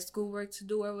because I had schoolwork to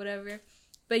do or whatever.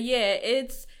 But yeah,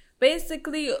 it's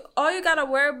basically all you gotta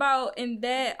worry about in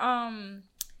that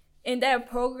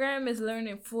program is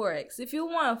learning Forex. If you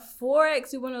want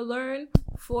Forex, you want to learn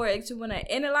Forex, you want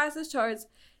to analyze the charts,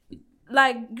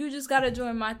 like you just gotta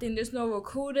join my thing. There's no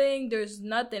recruiting, there's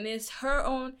nothing. It's her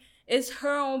own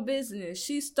business.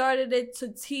 She started it to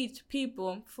teach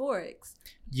people Forex.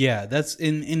 Yeah, that's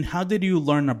in how did you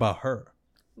learn about her?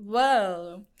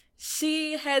 Well,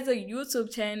 she has a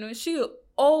YouTube channel. She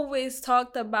always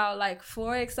talked about like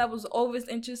Forex. I was always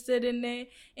interested in it,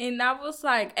 and I was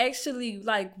like actually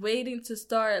like waiting to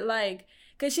start, like,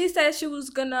 because she said she was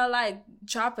gonna like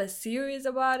drop a series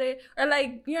about it, or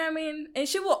like, you know what I mean, and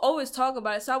she will always talk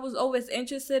about it, so I was always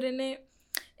interested in it.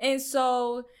 And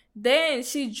so then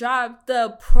she dropped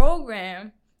the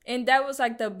program, and that was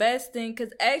like the best thing,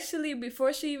 because actually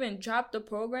before she even dropped the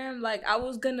program, like I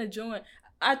was gonna join.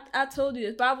 I told you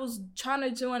this, but I was trying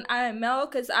to join IML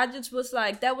because I just was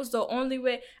like, that was the only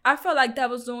way. I felt like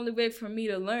that was the only way for me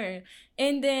to learn.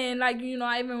 And then, like, you know,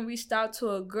 I even reached out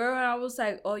to a girl, and I was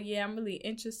like, oh, yeah, I'm really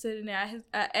interested in it.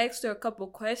 I asked her a couple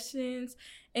questions,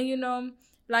 and, you know,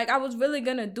 like, I was really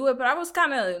going to do it, but I was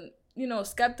kind of, you know,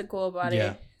 skeptical about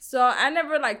it. So I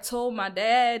never like told my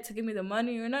dad to give me the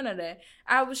money or none of that.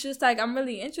 I was just like, I'm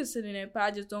really interested in it, but I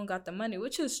just don't got the money,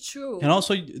 which is true. And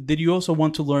also, did you also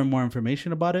want to learn more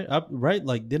information about it? Right?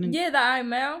 Like, didn't? Yeah, the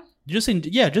IML. Just in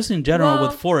general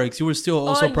with Forex, you were still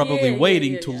also probably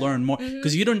waiting to learn more,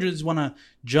 because you don't just want to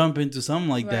jump into something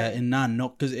like that and not know.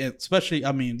 Because especially,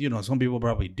 I mean, you know, some people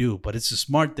probably do, but it's a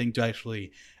smart thing to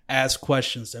actually ask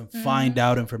questions and find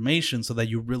out information so that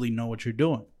you really know what you're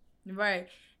doing. Right.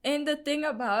 And the thing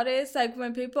about it is, like,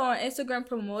 when people on Instagram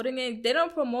promoting it, they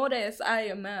don't promote it as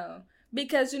IML.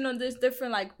 Because, you know, there's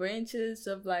different, like, branches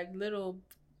of, like, little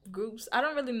groups. I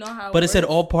don't really know how But is it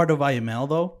all part of IML,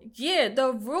 though? Yeah,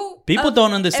 the root. People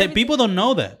don't understand. People don't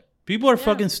know that. People are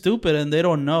fucking stupid, and they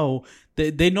don't know.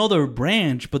 They know their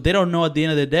branch, but they don't know at the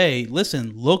end of the day,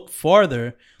 listen, look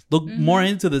farther. Look more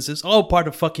into this. It's all part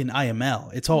of fucking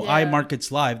IML. It's all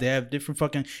iMarkets Live. They have different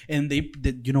fucking, and they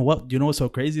you know what? You know what's so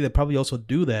crazy? They probably also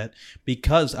do that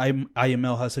because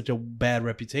IML has such a bad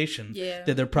reputation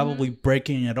that they're probably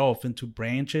breaking it off into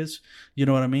branches. You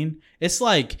know what I mean? It's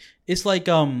like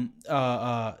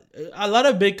a lot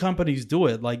of big companies do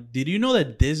it. Like, did you know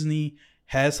that Disney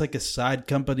has like a side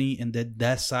company, and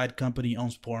that side company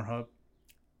owns Pornhub?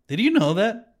 Did you know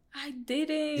that? I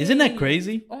didn't. Isn't that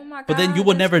crazy? Oh my god! But then you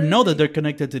would never know that they're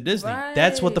connected to Disney. Right.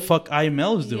 That's what the fuck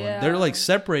IML is doing. They're like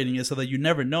separating it so that you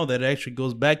never know that it actually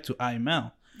goes back to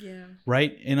IML. Yeah.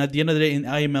 Right? And at the end of the day,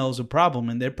 IML is a problem,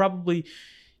 and they're probably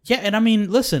and I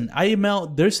mean, listen,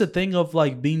 IML, there's a thing of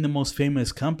like being the most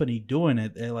famous company doing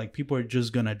it, and like people are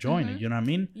just gonna join it. You know what I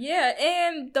mean? Yeah,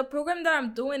 and the program that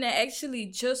I'm doing, it actually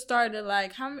just started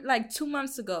like 2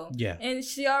 months ago. Yeah, and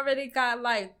she already got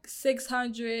like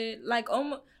 600, like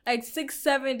almost like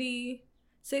 670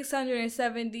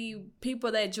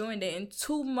 people that joined it in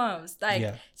 2 months.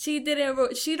 Like she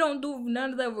don't do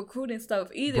none of the recruiting stuff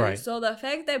either. Right. So the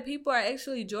fact that people are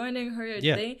actually joining her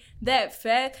thing that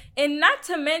fast, and not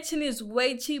to mention it's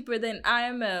way cheaper than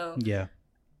IML. Yeah.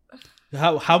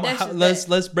 How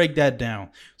let's break that down.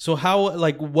 So how,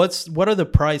 like, what are the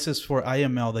prices for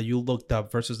IML that you looked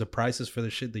up versus the prices for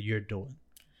the shit that you're doing?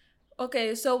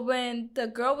 Okay, so when the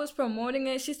girl was promoting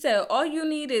it, she said, all you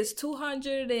need is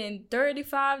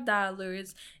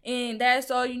 $235, and that's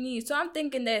all you need. So I'm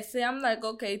thinking that's it. I'm like,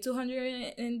 okay,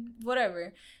 200 and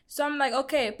whatever. So I'm like,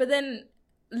 okay. But then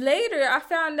later, I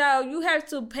found out you have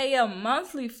to pay a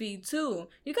monthly fee, too.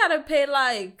 You got to pay,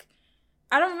 like,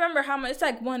 I don't remember how much. It's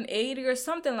like 180 or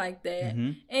something like that.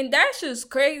 Mm-hmm. And that's just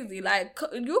crazy. Like,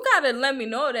 you gotta let me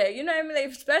know that. You know what I mean?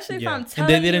 Like, especially if I'm telling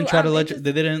you. And they didn't try to let you.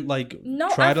 They didn't like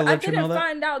try to let you know that.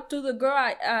 I didn't find out through the girl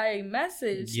I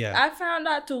messaged. Yeah. I found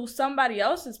out through somebody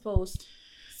else's post.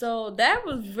 So that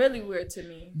was really weird to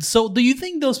me. So do you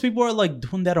think those people are like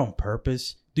doing that on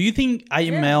purpose? Do you think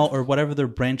IML or whatever their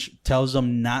branch tells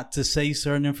them not to say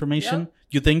certain information? Yep.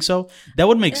 You think so? That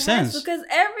would make sense. Because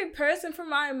every person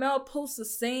from IML posts the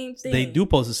same thing. They do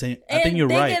post the same. I think you're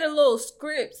right. They get a little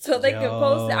script so they can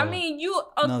post it. I mean,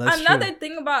 another true.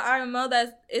 Thing about IML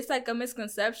that's it's like a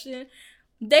misconception.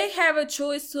 They have a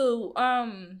choice to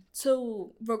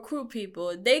recruit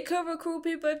people. They could recruit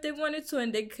people if they wanted to,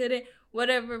 and they couldn't.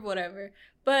 Whatever.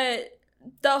 But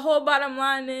the whole bottom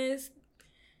line is,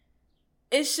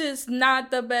 it's just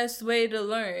not the best way to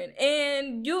learn.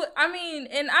 And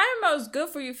IML is good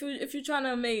for you if you're trying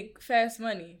to make fast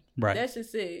money. Right. That's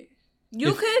just it.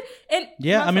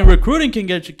 Recruiting can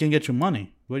get you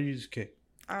money. What do you just kick?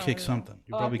 Kick something.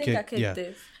 You probably kick.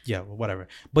 This. Yeah, well, whatever.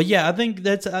 But yeah, I think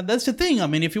that's the thing. I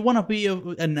mean, if you want to be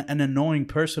an annoying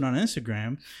person on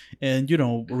Instagram and,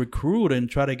 recruit and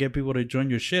try to get people to join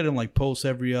your shit and like post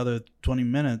every other 20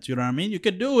 minutes, you know what I mean? You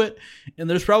could do it. And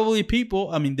there's probably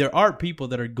people, there are people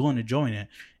that are going to join it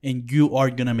and you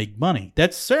are going to make money.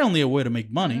 That's certainly a way to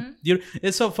make money. Mm-hmm.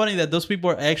 It's so funny that those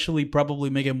people are actually probably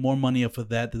making more money off of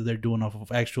that than they're doing off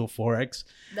of actual Forex.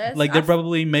 They're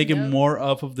probably making more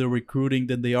off of the recruiting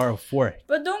than they are of Forex.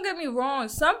 But don't get me wrong.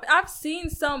 I've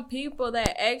seen some people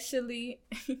that actually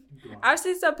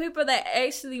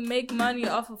make money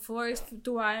off of Forex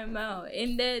through IML.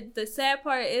 And the sad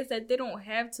part is that they don't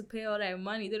have to pay all that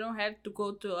money. They don't have to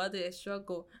go through all that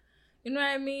struggle. You know what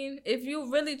I mean? If you're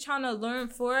really trying to learn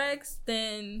Forex,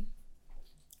 then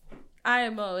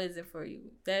IML isn't for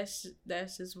you. That's just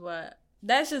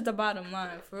the bottom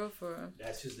line, for real.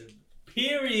 That's just the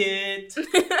period.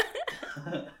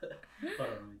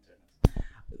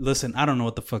 Listen, I don't know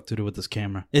what the fuck to do with this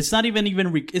camera. It's not even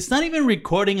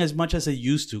recording as much as it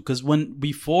used to. Because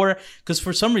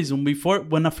for some reason,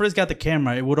 when I first got the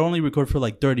camera, it would only record for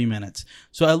like 30 minutes.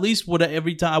 So at least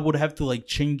every time I would have to like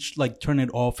change, like turn it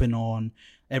off and on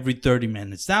every 30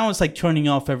 minutes. Now it's like turning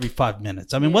off every 5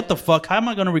 minutes. I mean, what the fuck? How am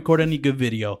I going to record any good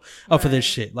video off of this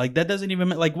shit? Like, that doesn't even,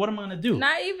 like, what am I going to do?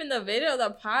 Not even the video,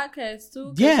 the podcast,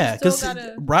 too. Yeah, because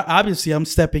obviously I'm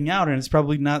stepping out and it's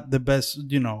probably not the best,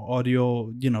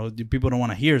 audio, people don't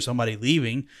want to hear somebody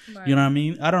leaving. Right. You know what I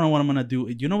mean? I don't know what I'm going to do.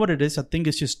 You know what it is? I think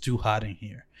it's just too hot in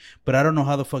here. But I don't know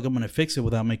how the fuck I'm going to fix it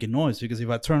without making noise, because if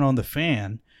I turn on the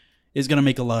fan, it's going to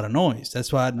make a lot of noise.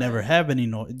 That's why I'd never have any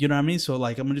noise. You know what I mean? So,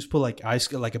 like, I'm going to just put, like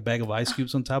a bag of ice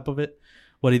cubes on top of it.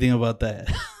 What do you think about that?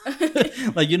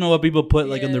 Like, you know what people put,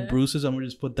 like, on their bruises? I'm going to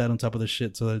just put that on top of the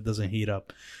shit so that it doesn't heat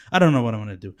up. I don't know what I'm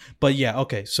going to do. But, yeah,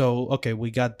 okay. So, we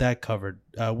got that covered.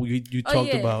 You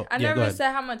talked about... I never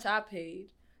said how much I paid.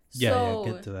 Yeah,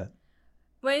 get to that.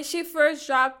 When she first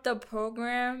dropped the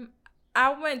program,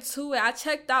 I went to it. I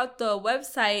checked out the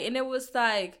website, and it was,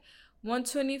 like,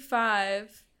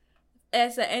 $125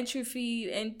 as an entry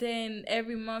fee, and then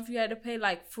every month you had to pay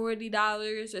like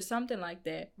 $40 or something like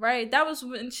that, right? That was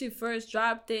when she first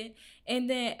dropped it. And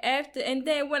then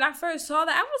when I first saw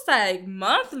that, I was like,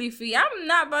 monthly fee? I'm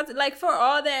not about to, like, for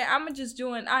all that, I'm just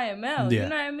doing IML. You know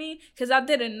what I mean? Because I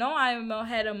didn't know IML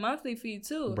had a monthly fee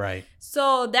too. Right.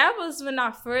 So that was when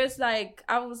I first, I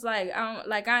was like,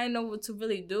 I didn't know what to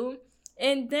really do.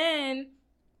 And then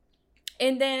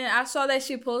I saw that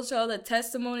she posted all the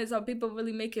testimonies of people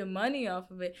really making money off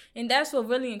of it. And that's what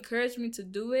really encouraged me to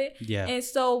do it. Yeah. And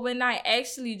so when I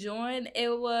actually joined,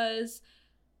 it was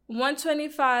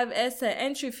 $125 as an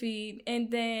entry fee.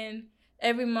 And then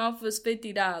every month was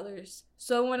 $50.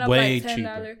 So it went up like $10.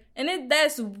 Cheaper. And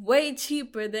that's way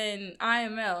cheaper than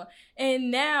IML.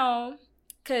 And now,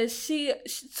 because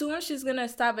soon she's going to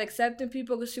stop accepting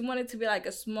people, because she wanted to be like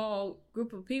a small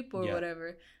group of people or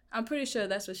whatever. I'm pretty sure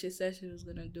that's what she said she was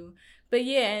going to do. But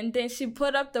yeah, and then she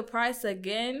put up the price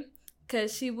again,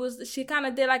 because she kind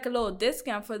of did like a little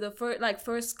discount for the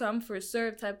first come, first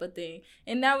serve type of thing.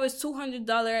 And that was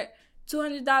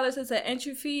 $200 as an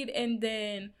entry fee, and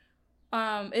then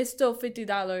it's still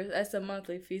 $50 as a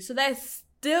monthly fee. So that's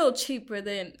still cheaper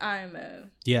than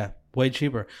IML. Yeah. Way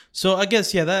cheaper. So I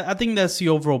guess, I think that's the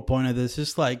overall point of this.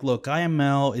 It's like, look,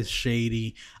 IML is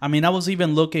shady. I mean, I was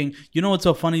even looking, you know what's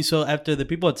so funny? So after the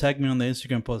people attacked me on the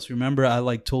Instagram post, remember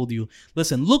I told you,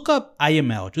 listen, look up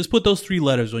IML. Just put those 3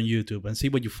 letters on YouTube and see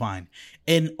what you find.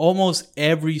 And almost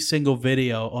every single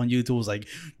video on YouTube was like,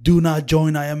 do not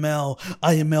join IML.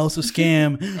 IML's a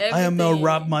scam. IML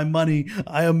robbed my money.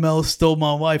 IML stole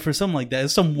my wife, or something like that.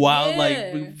 It's some wild,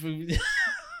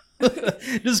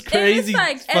 Just crazy.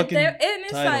 And it's like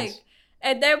titles. Like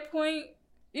at that point,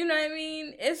 you know what I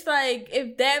mean? It's like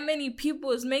if that many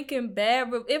people is making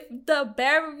if the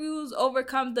bad reviews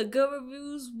overcome the good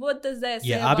reviews, what does that say?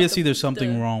 Yeah, obviously there's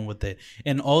something wrong with it.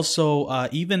 And also,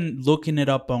 even looking it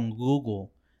up on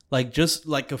Google, like just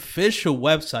like official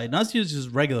website, not just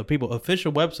regular people,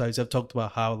 official websites have talked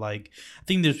about how like I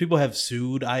think there's people have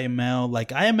sued IML. Like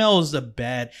IML is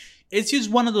it's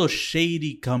just one of those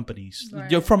shady companies.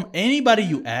 Right. From anybody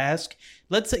you ask,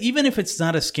 let's say, even if it's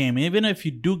not a scam, even if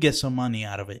you do get some money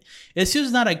out of it, it's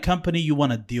just not a company you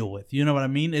want to deal with. You know what I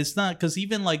mean? It's not, because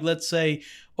even like, let's say,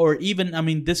 or even, I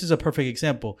mean, this is a perfect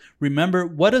example. Remember,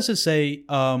 what does it say?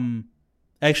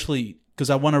 Actually, because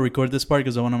I want to record this part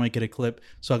because I want to make it a clip.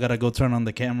 So I got to go turn on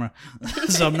the camera.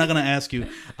 So I'm not going to ask you.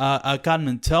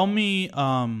 Carmen, tell me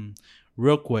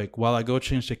real quick while I go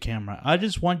change the camera. I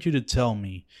just want you to tell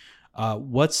me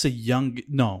what's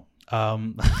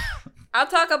I'll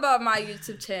talk about my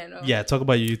YouTube channel. Yeah, talk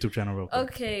about your YouTube channel real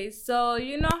quick. Okay, so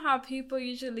you know how people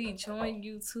usually join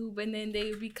YouTube and then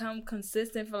they become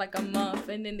consistent for like a month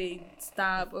and then they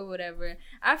stop or whatever.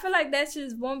 I feel like that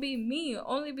just won't be me,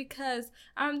 only because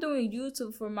I'm doing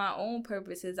YouTube for my own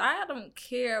purposes. I don't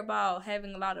care about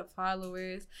having a lot of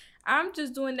followers. I'm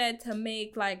just doing that to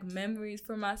make like memories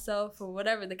for myself or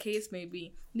whatever the case may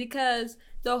be. Because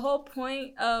the whole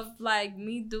point of like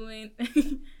me doing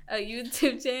a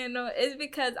YouTube channel is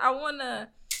because I want to,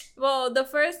 well, the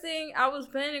first thing I was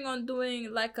planning on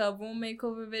doing like a room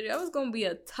makeover video. It was going to be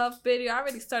a tough video. I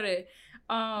already started,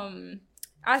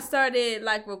 I started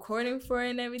like recording for it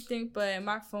and everything, but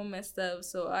my phone messed up.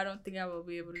 So I don't think I will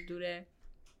be able to do that.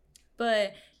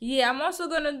 But yeah, I'm also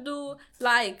going to do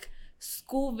like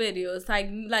school videos,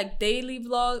 like daily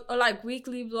vlogs or like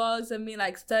weekly vlogs of me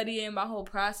like studying my whole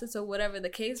process or whatever the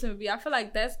case may be. I feel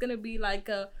like that's gonna be like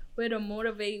a way to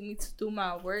motivate me to do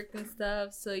my work and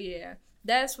stuff. So yeah,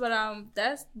 that's what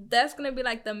that's gonna be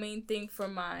like the main thing for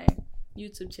my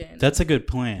YouTube channel. That's a good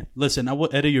plan. Listen, I will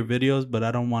edit your videos, but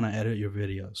I don't want to edit your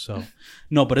videos. So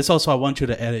no, but it's also I want you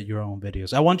to edit your own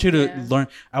videos. I want you to learn.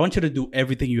 I want you to do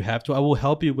everything you have to. I will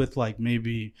help you with like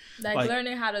maybe like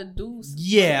learning how to do stuff.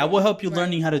 Yeah, I will help you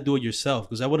learning how to do it yourself,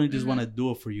 because I wouldn't just want to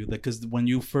do it for you. Because when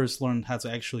you first learn how to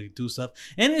actually do stuff,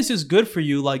 and it's just good for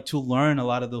you like to learn a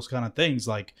lot of those kind of things,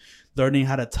 like learning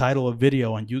how to title a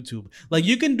video on YouTube. Like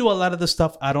you can do a lot of the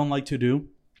stuff I don't like to do,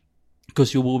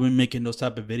 because you will be making those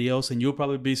type of videos and you'll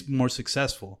probably be more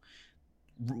successful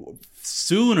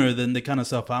sooner than the kind of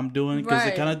stuff I'm doing. Because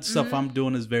the kind of stuff I'm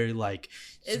doing is very like,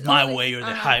 it's my way or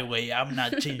the highway. I'm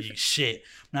not changing shit.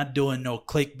 I'm not doing no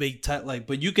clickbait type. Like,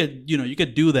 but you could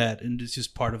do that, and it's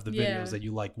just part of the videos that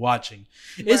you like watching.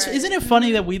 Isn't it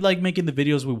funny that we like making the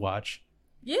videos we watch?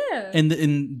 Yeah,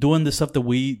 and doing the stuff that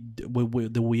we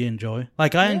enjoy.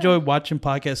 Like I enjoy watching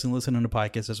podcasts and listening to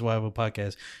podcasts. That's why I have a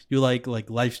podcast. You like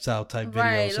lifestyle type videos,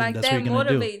 right? Like that's that what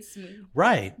motivates me.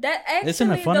 Right. That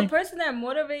actually, the person that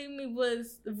motivated me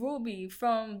was Ruby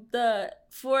from the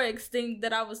Forex thing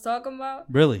that I was talking about.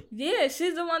 Really? Yeah,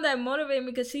 she's the one that motivated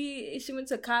me because she went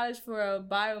to college for a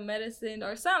biomedicine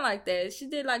or something like that. She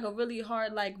did like a really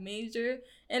hard like major.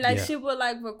 And like she would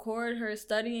like record her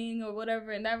studying or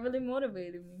whatever, and that really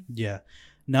motivated me. Yeah.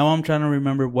 Now I'm trying to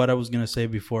remember what I was gonna say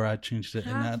before I changed it.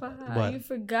 You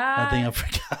forgot. I think I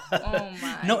forgot. Oh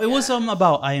my! No, it was something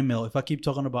about IML. If I keep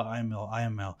talking about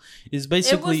IML is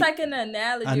basically. It was like an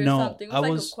analogy or something. It was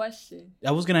like a question.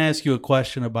 I was gonna ask you a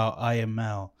question about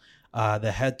IML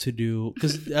that had to do,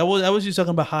 because I was just talking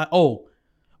about how.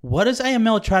 What does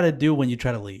IML try to do when you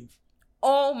try to leave?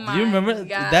 Oh my! Do you remember?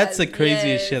 God, that's the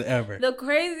craziest shit ever. The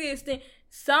craziest thing.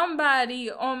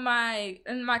 Somebody in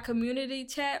my community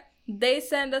chat, they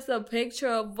send us a picture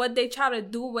of what they try to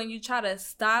do when you try to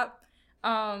stop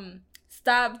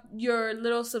your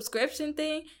little subscription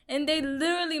thing, and they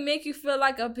literally make you feel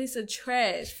like a piece of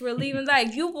trash for leaving.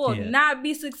 Like you will not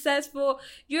be successful.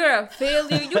 You're a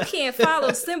failure. You can't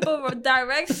follow simple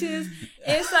directions.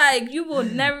 It's like you will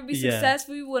never be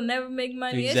successful. You will never make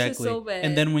money. Exactly. It's just so bad.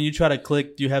 And then when you try to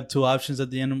click, you have two options at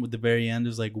the end. With the very end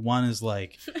is like, one is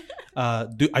like,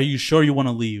 are you sure you want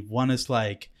to leave? One is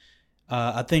like,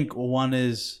 I think one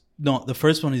is. No, the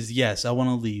first one is yes, I want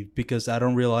to leave because I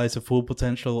don't realize the full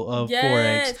potential of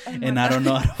Forex, and I don't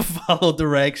know how to follow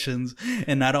directions,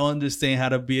 and I don't understand how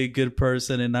to be a good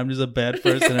person, and I'm just a bad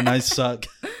person and I suck.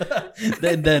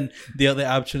 Then the other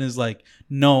option is like,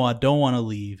 no, I don't want to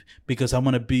leave because I'm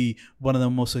going to be one of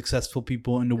the most successful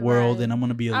people in the world, and I'm going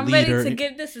to be a leader. I'm ready to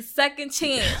give this a second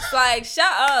chance. Like,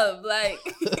 shut up. Like...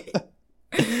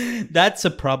 That's a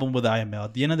problem with IML.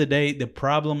 At the end of the day, the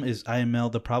problem is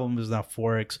IML. The problem is not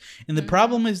Forex. And the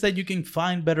problem is that you can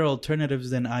find better alternatives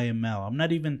than IML.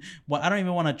 I don't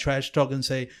even want to trash talk and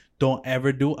say, don't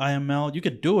ever do IML. You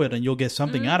could do it and you'll get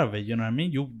something out of it. You know what I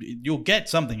mean? You'll get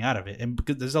something out of it. And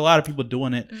because there's a lot of people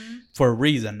doing it for a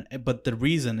reason. But the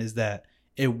reason is that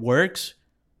it works,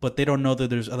 but they don't know that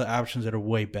there's other options that are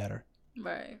way better.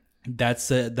 Right. But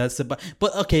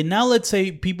okay, now let's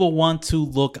say people want to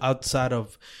look outside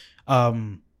of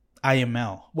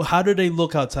IML. Well, how do they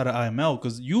look outside of IML?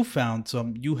 Because you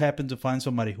happened to find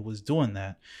somebody who was doing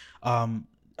that.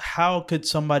 How could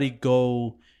somebody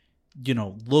go,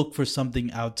 look for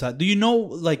something outside? Do you know,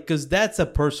 like, because that's a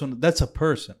person. That's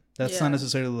not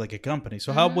necessarily like a company.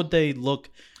 So how would they look,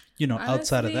 honestly,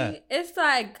 outside of that? It's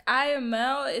like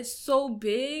IML is so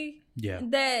big. Yeah,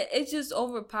 that it just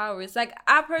overpowers. Like,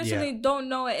 I personally don't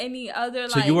know any other.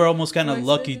 So you were almost kind of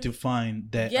lucky to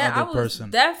find that other person.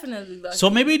 Definitely lucky. So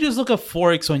maybe just look up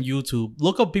Forex on YouTube.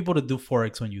 Look up people to do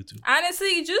Forex on YouTube.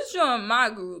 Honestly, just join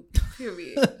my group.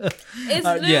 Period. It's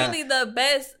literally the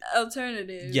best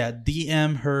alternative. Yeah,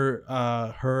 DM her.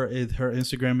 Her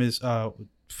Instagram is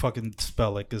fucking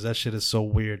spell it, because that shit is so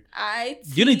weird.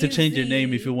 You need to change your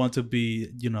name if you want to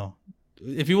be,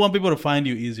 if you want people to find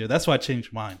you easier. That's why I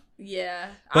changed mine. Yeah,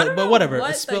 but whatever. You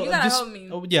gotta help me.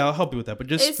 Oh, yeah, I'll help you with that. But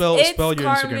just spell your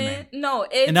Instagram name. No,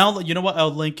 it's, and I'll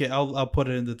link it. I'll put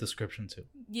it in the description too.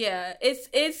 Yeah, it's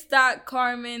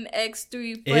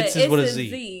 .CarmenX3, but it's with a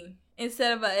Z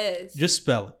instead of a S. Just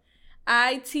spell it.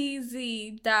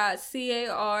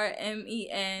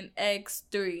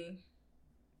 ITZ.CARMENX3.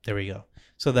 There we go.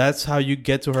 So that's how you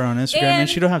get to her on Instagram, and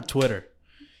she don't have Twitter.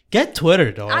 Get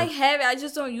Twitter, dog. I have it. I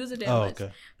just don't use it that much.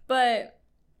 Okay. But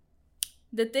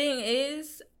the thing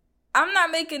is, I'm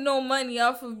not making no money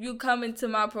off of you coming to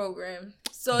my program.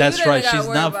 So that's right. She's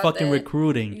not fucking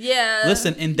recruiting. Yeah.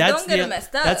 Listen, and that's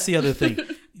the other thing.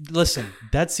 Listen,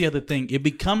 that's the other thing. It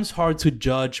becomes hard to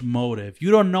judge motive. You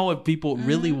don't know if people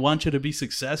really want you to be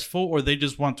successful or they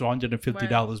just want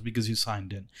 $250 because you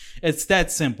signed in. It's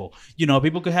that simple.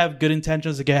 People could have good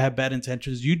intentions, they could have bad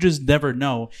intentions. You just never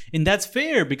know. And that's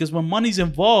fair, because when money's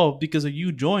involved because of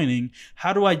you joining,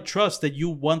 how do I trust that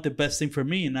you want the best thing for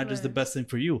me and not just the best thing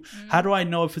for you? How do I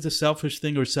know if it's a selfish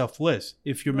thing or selfless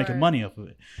if you're making money off of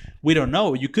it? We don't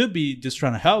know. You could be just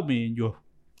trying to help me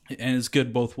and it's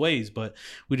good both ways, but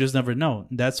we just never know.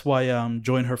 That's why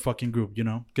join her fucking group,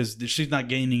 because she's not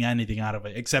gaining anything out of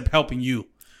it except helping you.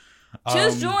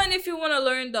 Just join if you want to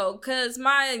learn, though, because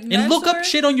and look up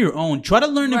shit on your own. Try to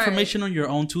learn information on your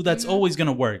own too. That's always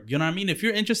gonna work. You know what I mean? If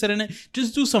you're interested in it,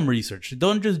 just do some research.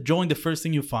 Don't just join the first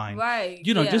thing you find. Right.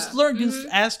 Just learn. Just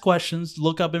ask questions.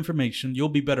 Look up information. You'll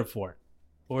be better for it.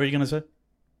 What were you gonna say?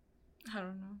 I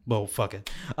don't know. Well, fuck it.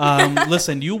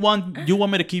 Listen, you want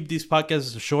me to keep these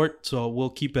podcasts short, so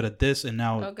we'll keep it at this. And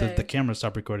now the camera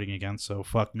stopped recording again, so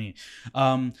fuck me.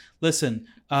 Listen,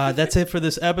 that's it for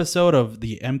this episode of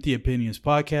the Empty Opinions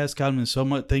podcast. Carmen,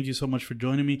 thank you so much for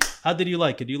joining me. How did you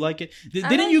like it? Do you like it?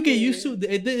 Didn't you get used to it?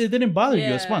 It didn't bother you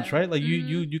as much, right? Like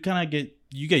you kind of get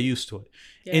used to it.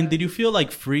 Yeah. And did you feel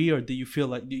like free, or did you feel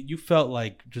like you felt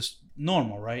like just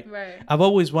normal, right? Right. I've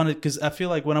always wanted, because I feel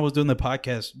like when I was doing the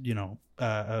podcast,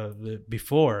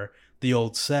 before the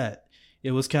old set,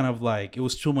 it was kind of like it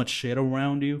was too much shit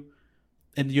around you,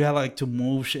 and you had like to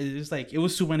move shit. It's like it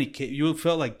was too many kids. You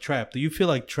felt like trapped. Do you feel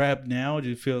like trapped now? Or do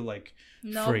you feel like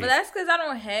free? But that's because I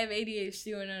don't have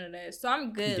ADHD or none of that, so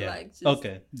I'm good.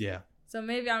 Yeah. So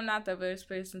maybe I'm not the best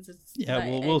person to. Yeah,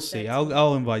 well, we'll see.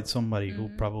 I'll invite somebody who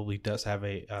probably does have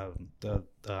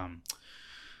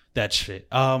that shit.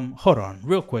 Hold on,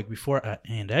 real quick before I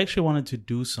end. I actually wanted to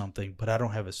do something, but I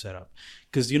don't have it set up.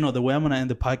 Because the way I'm gonna end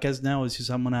the podcast now is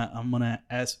just I'm gonna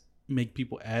make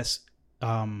people ask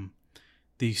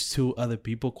these two other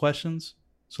people questions.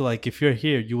 So like if you're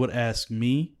here, you would ask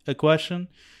me a question,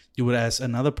 you would ask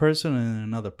another person and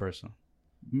another person.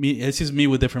 It's just me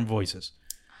with different voices.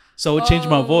 So I would change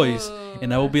my voice,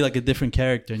 and I would be like a different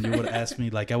character, and you would ask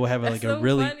me like I would have like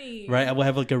funny. Right. I would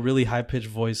have like a really high pitched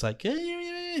voice, like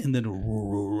and then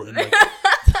like,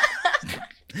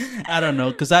 I don't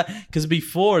know, because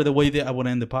before the way that I would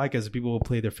end the podcast, people would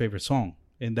play their favorite song,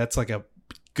 and that's like a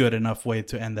good enough way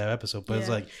to end that episode. But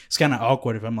it's kind of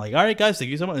awkward if I'm like, all right, guys, thank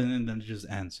you so much, and then it just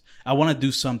ends. I want to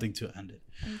do something to end it,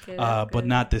 but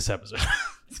not this episode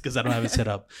because I don't have it set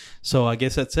up. So I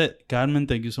guess that's it. Carmen,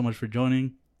 thank you so much for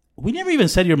joining. We never even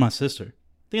said you're my sister.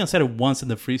 I think I said it once in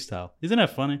the freestyle. Isn't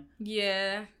that funny?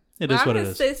 Yeah. It is what it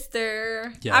is. I'm a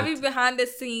sister. Yeah, I be behind the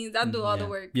scenes. I do all the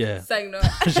work. Yeah. So, no.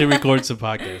 She records the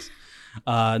podcast.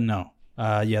 No.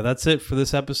 That's it for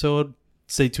this episode.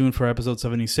 Stay tuned for episode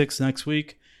 76 next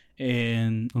week.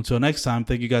 And until next time,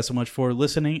 thank you guys so much for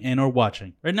listening and or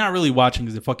watching. Or not really watching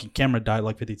because the fucking camera died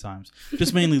like 50 times.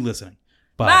 Just mainly listening.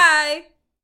 Bye. Bye.